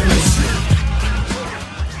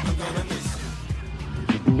 I'm gonna miss you.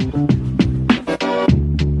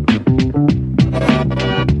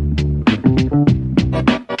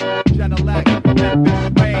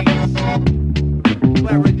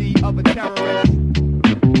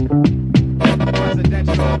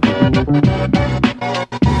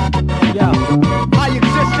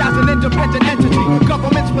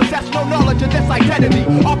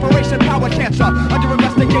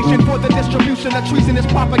 Treasonous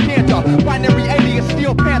propaganda, binary alien,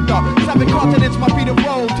 steel panther. 7 continents, my feet have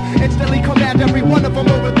roamed. Instantly command every one of them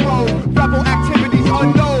overthrown. Rebel activities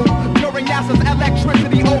unknown. During NASA's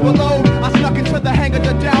electricity overload, I snuck into the hangar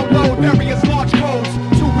to download various launch codes.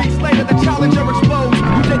 2 weeks later, the Challenger explodes.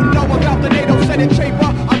 You didn't know about the NATO Senate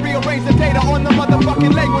chamber. I rearranged the data on the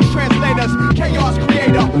motherfucking language translators. Chaos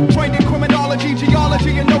creator, trained in criminology,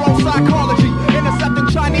 geology, and neuropsychology. Intercepting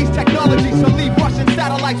Chinese technology, so leave Russian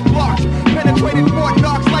satellites blocked. Penetrated Fort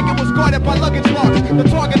Knox like it was guarded by luggage locks. The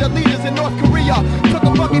targeted leaders in North Korea took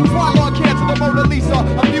a fucking Krylon can to the Mona Lisa.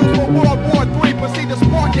 Abused for World War III, proceed to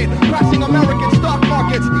spark it. Crashing American stock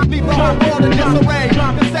markets, leave the whole world in disarray.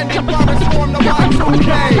 Descending virus form the Y2K.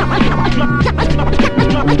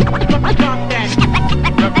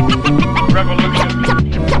 Revolution.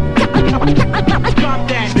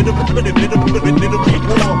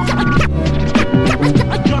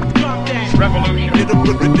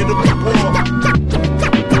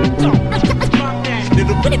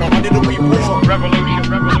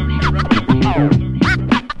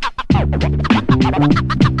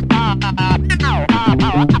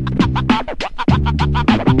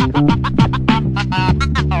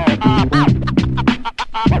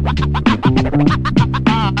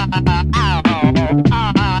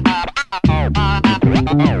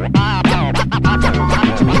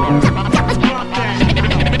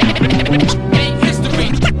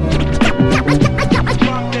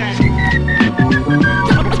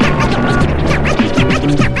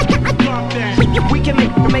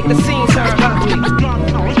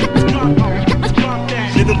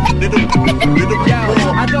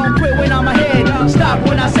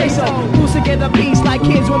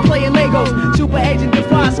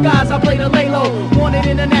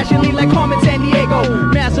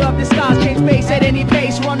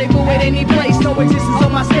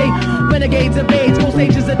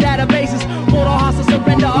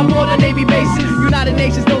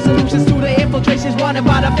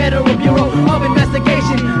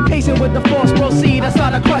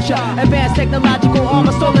 Advanced technological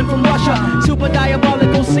armor stolen from Russia. Super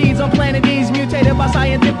diabolical seeds on planet Ease, mutated by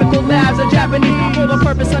scientific labs of Japanese. For the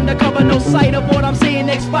purpose undercover, no sight of what I'm seeing.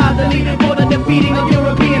 X5 the lead for the defeating of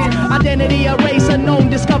Europeans. Identity, a race unknown,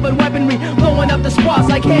 discovered weaponry, blowing up the spots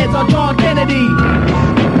like heads on John Kennedy.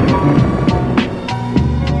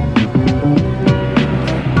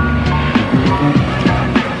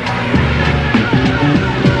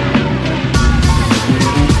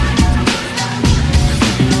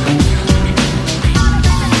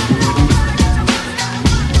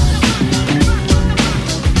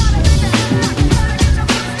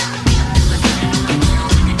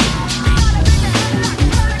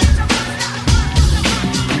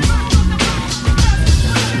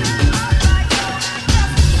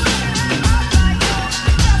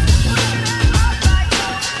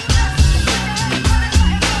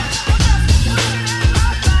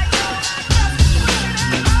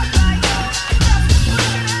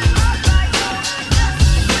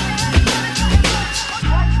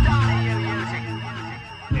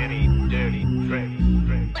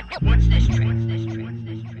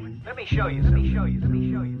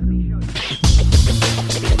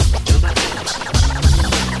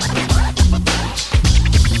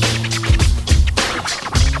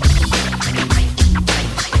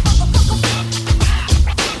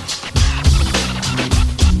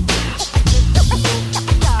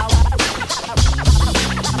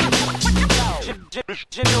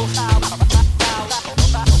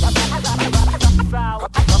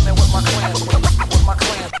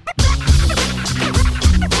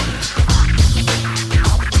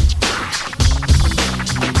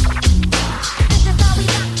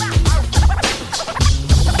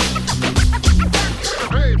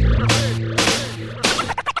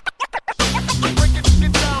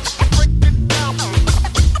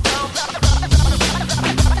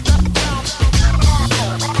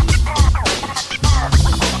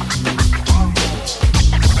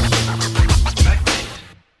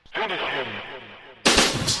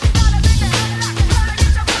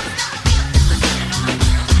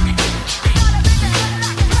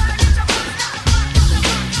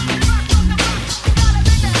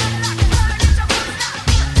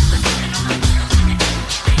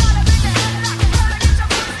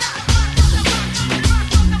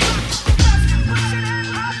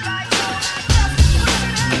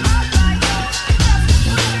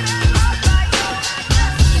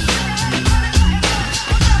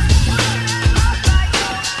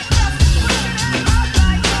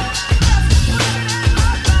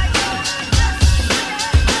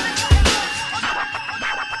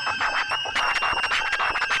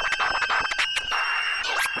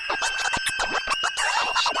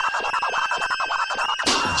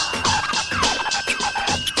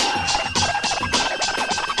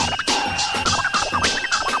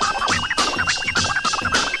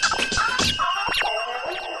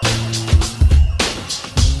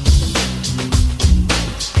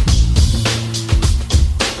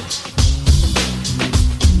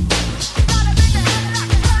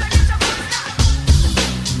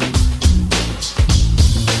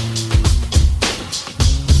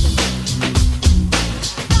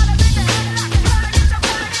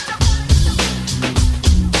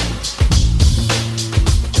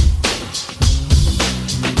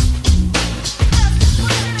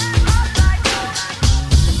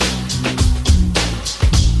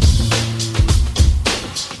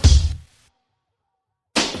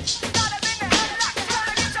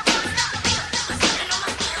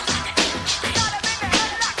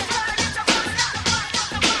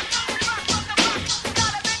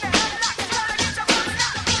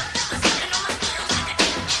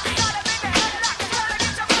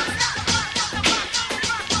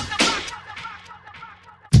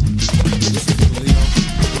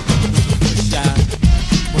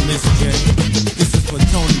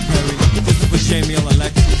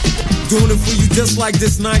 doing it for you just like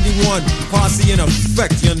this 91. Posse in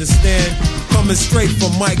effect, you understand? Coming straight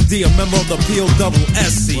from Mike D, a member of the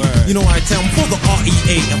POSSC. You know I tell him for the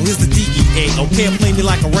REA, and here's the DEA. Okay, play me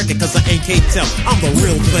like a record, cause I ain't can't tell. I'm the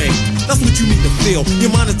real thing. That's what you need to feel.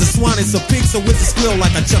 Your mind is the swan, it's a pig, so it's a squeal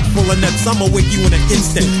like a chuck full of nets. I'ma wake you in an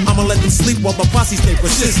instant. I'ma let them sleep while the posse stay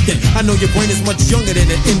persistent. I know your brain is much younger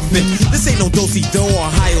than an infant. This ain't no Dosey Do or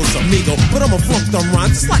Hios Amigo, but I'ma flunk them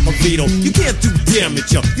rhymes just like a Vito. You can't do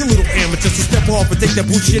damage, yo. You little amateur, so step off and take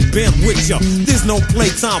that bullshit band with you. There's no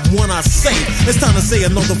playtime when I say it's time to say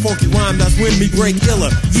another funky rhyme that's when me break iller.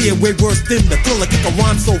 Yeah, way worse than the Thriller. Kick a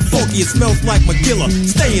rhyme so funky it smells like Magilla.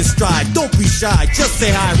 Stay in stride, don't be shy, just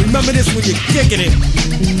say hi. Remember this when you're kicking it.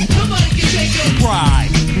 Nobody can take your pride.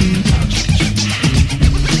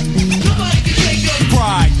 Nobody can take your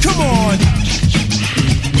pride. Come on.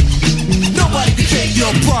 Nobody can take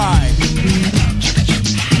your pride.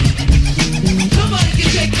 Nobody can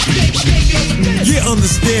take your pride. Yeah,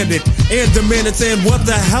 understand it and demand it. And what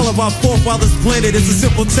the hell have our forefathers planted? It's a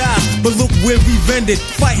simple task, but look where we've ended.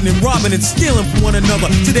 Fighting and robbing and stealing from one another.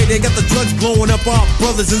 Today they got the drugs blowing up our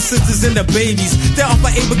brothers and sisters and their babies. They're off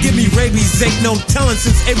by able to give me rabies. Ain't no telling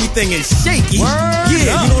since everything is shaky. You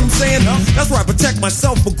know what I'm saying? That's why I protect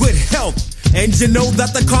myself for good health. And you know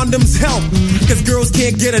that the condoms help, cause girls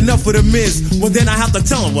can't get enough of the Miz. Well then I have to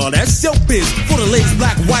tell them, well that's your biz. For the ladies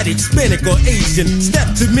black, white, Hispanic or Asian,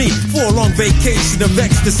 step to me for a long vacation of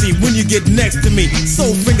ecstasy. When you get next to me,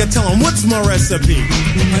 soul finger tell them what's my recipe.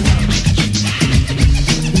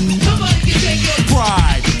 Nobody can take your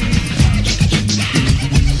pride.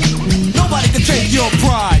 Nobody can take your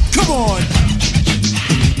pride. Come on.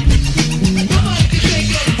 Nobody can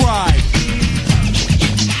take your pride.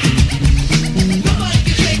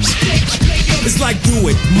 It's like do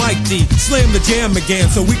it, Mike D, slam the jam again,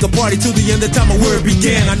 so we can party till the end of time of where it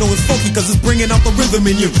began. I know it's funky cause it's bringing out the rhythm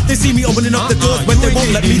in you. They see me opening up the doors, but they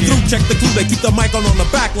won't let me through. Check the clue, they keep the mic on the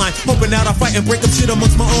back line, hoping that I fight and break up shit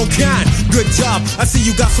amongst my own kind. Good job, I see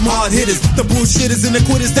you got some hard hitters. The bullshitters and the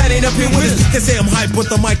quitters that ain't up here with us. They say I'm hype,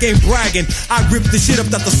 but the mic ain't bragging. I rip the shit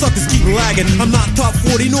up that the suckers keep lagging. I'm not top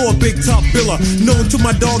 40 nor a big top biller. Known to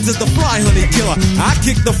my dogs as the fly honey killer. I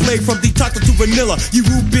kick the flavor from detox to vanilla. You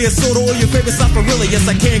root beer, soda, or your favorite sarsaparilla. Yes,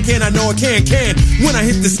 I can, I know I can. When I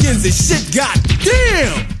hit the skins, this shit got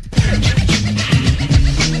damn.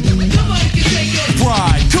 Nobody can take your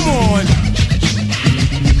pride. Come on.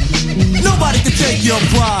 Nobody can take your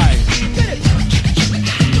pride.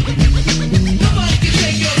 Nobody can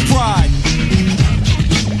take your pride.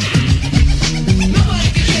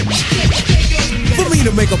 For me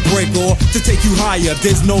to make a break or to take you higher,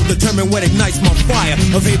 there's no determine what ignites my fire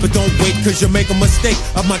of hate, but don't wait cause you make a mistake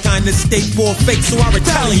of my kind of state for a fake, so I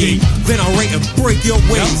retaliate, then I rate and break your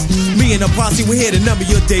ways. Me and the posse, we're here to number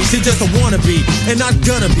your days. You're just a wannabe and not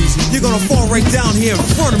gonna be. You're gonna fall right down here in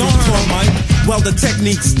front of me, Mike. Well, the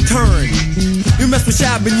techniques turn. You mess with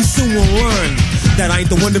Shab and you soon will learn that I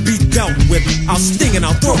ain't the one to be dealt with. I'll sting and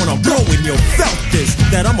I'll throw and I'll blow and you'll felt this.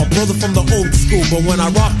 That I'm a brother from the old school, but when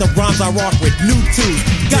I rock the rhymes, I rock with new tunes.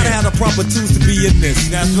 Gotta have the proper tunes to be in this.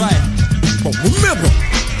 That's right. But remember,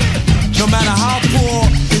 no matter how poor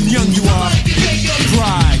and young you are,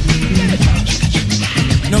 pride.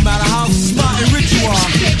 No matter how smart and rich you are,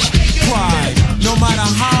 pride. No matter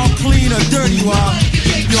how clean or dirty you are,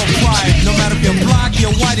 your pride. No matter if you're black,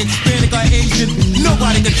 you're white, Hispanic or Asian,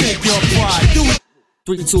 nobody can take your pride. Do it.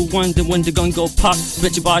 3, 2, 1, then when the gun go pop,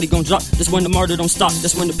 bet your body gon' drop. That's when the murder don't stop.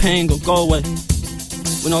 That's when the pain gon' go away.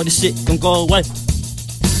 When all this shit gon' go away.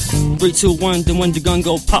 3, 2, 1, then when the gun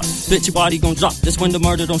go pop, bet your body gon' drop. That's when the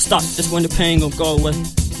murder don't stop. That's when the pain gon' go away.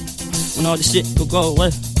 When all this shit gon' go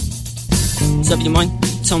away. Sever your mind.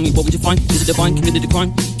 Tell me what would you find? Is it divine? Committed a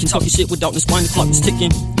crime? Can talk your shit without no spine. The clock is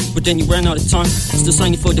ticking, but then you ran out of time. Still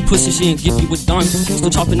signing for the pussy, she ain't give you a dime. Still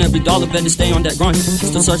chopping every dollar, better stay on that grind.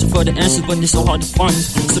 Still searching for the answers, but it's so hard to find.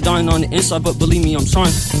 Still dying on the inside, but believe me, I'm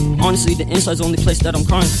trying. Honestly, the inside's the only place that I'm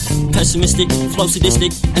crying. Pessimistic, flow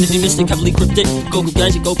sadistic, energy mystic, heavily cryptic. Go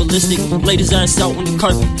gadget, go ballistic. Laid his ass out on the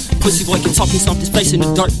curb. Pussy boy can talk me something, face in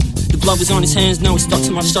the dirt. The blood was on his hands, now it's stuck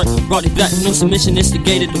to my shirt. Brought it back, no submission,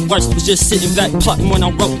 instigated the worst. Was just sitting back, plotting when I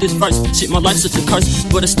wrote this verse. Shit, my life's such a curse,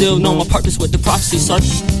 but I still know my purpose with the prophecy, sir.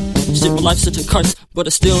 Shit, my life's such a curse, but I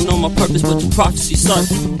still know my purpose with the prophecy, sir.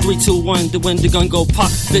 3, 2, 1, then when the gun go pop,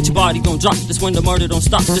 bet your body gon' drop. That's when the murder don't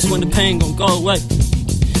stop. That's when the pain gon' go away.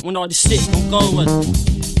 When all this shit gon' go away.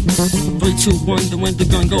 3, 2, 1, then when the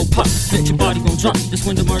gun go pop, bet your body gon' drop. That's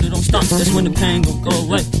when the murder don't stop. That's when the pain gon' go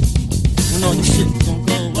away. When all this shit gon'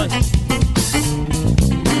 go away.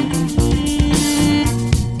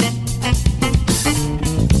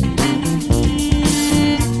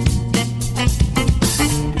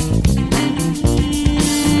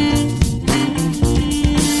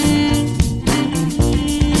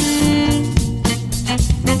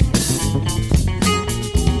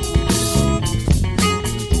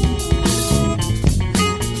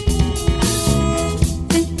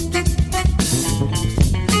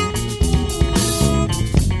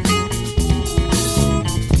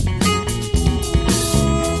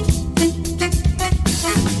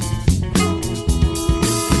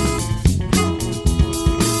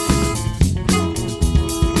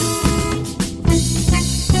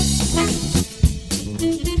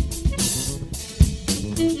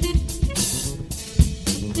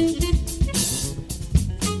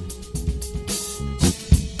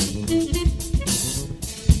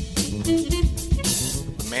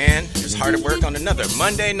 man is hard at work on another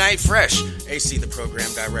Monday Night Fresh. AC, the program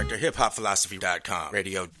director, hiphopphilosophy.com.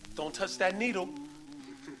 Radio. Don't touch that needle.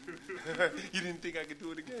 You didn't think I could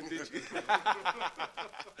do it again, did you?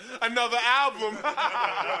 Another album.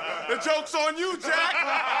 The joke's on you, Jack.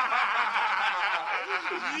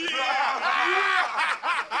 Yeah.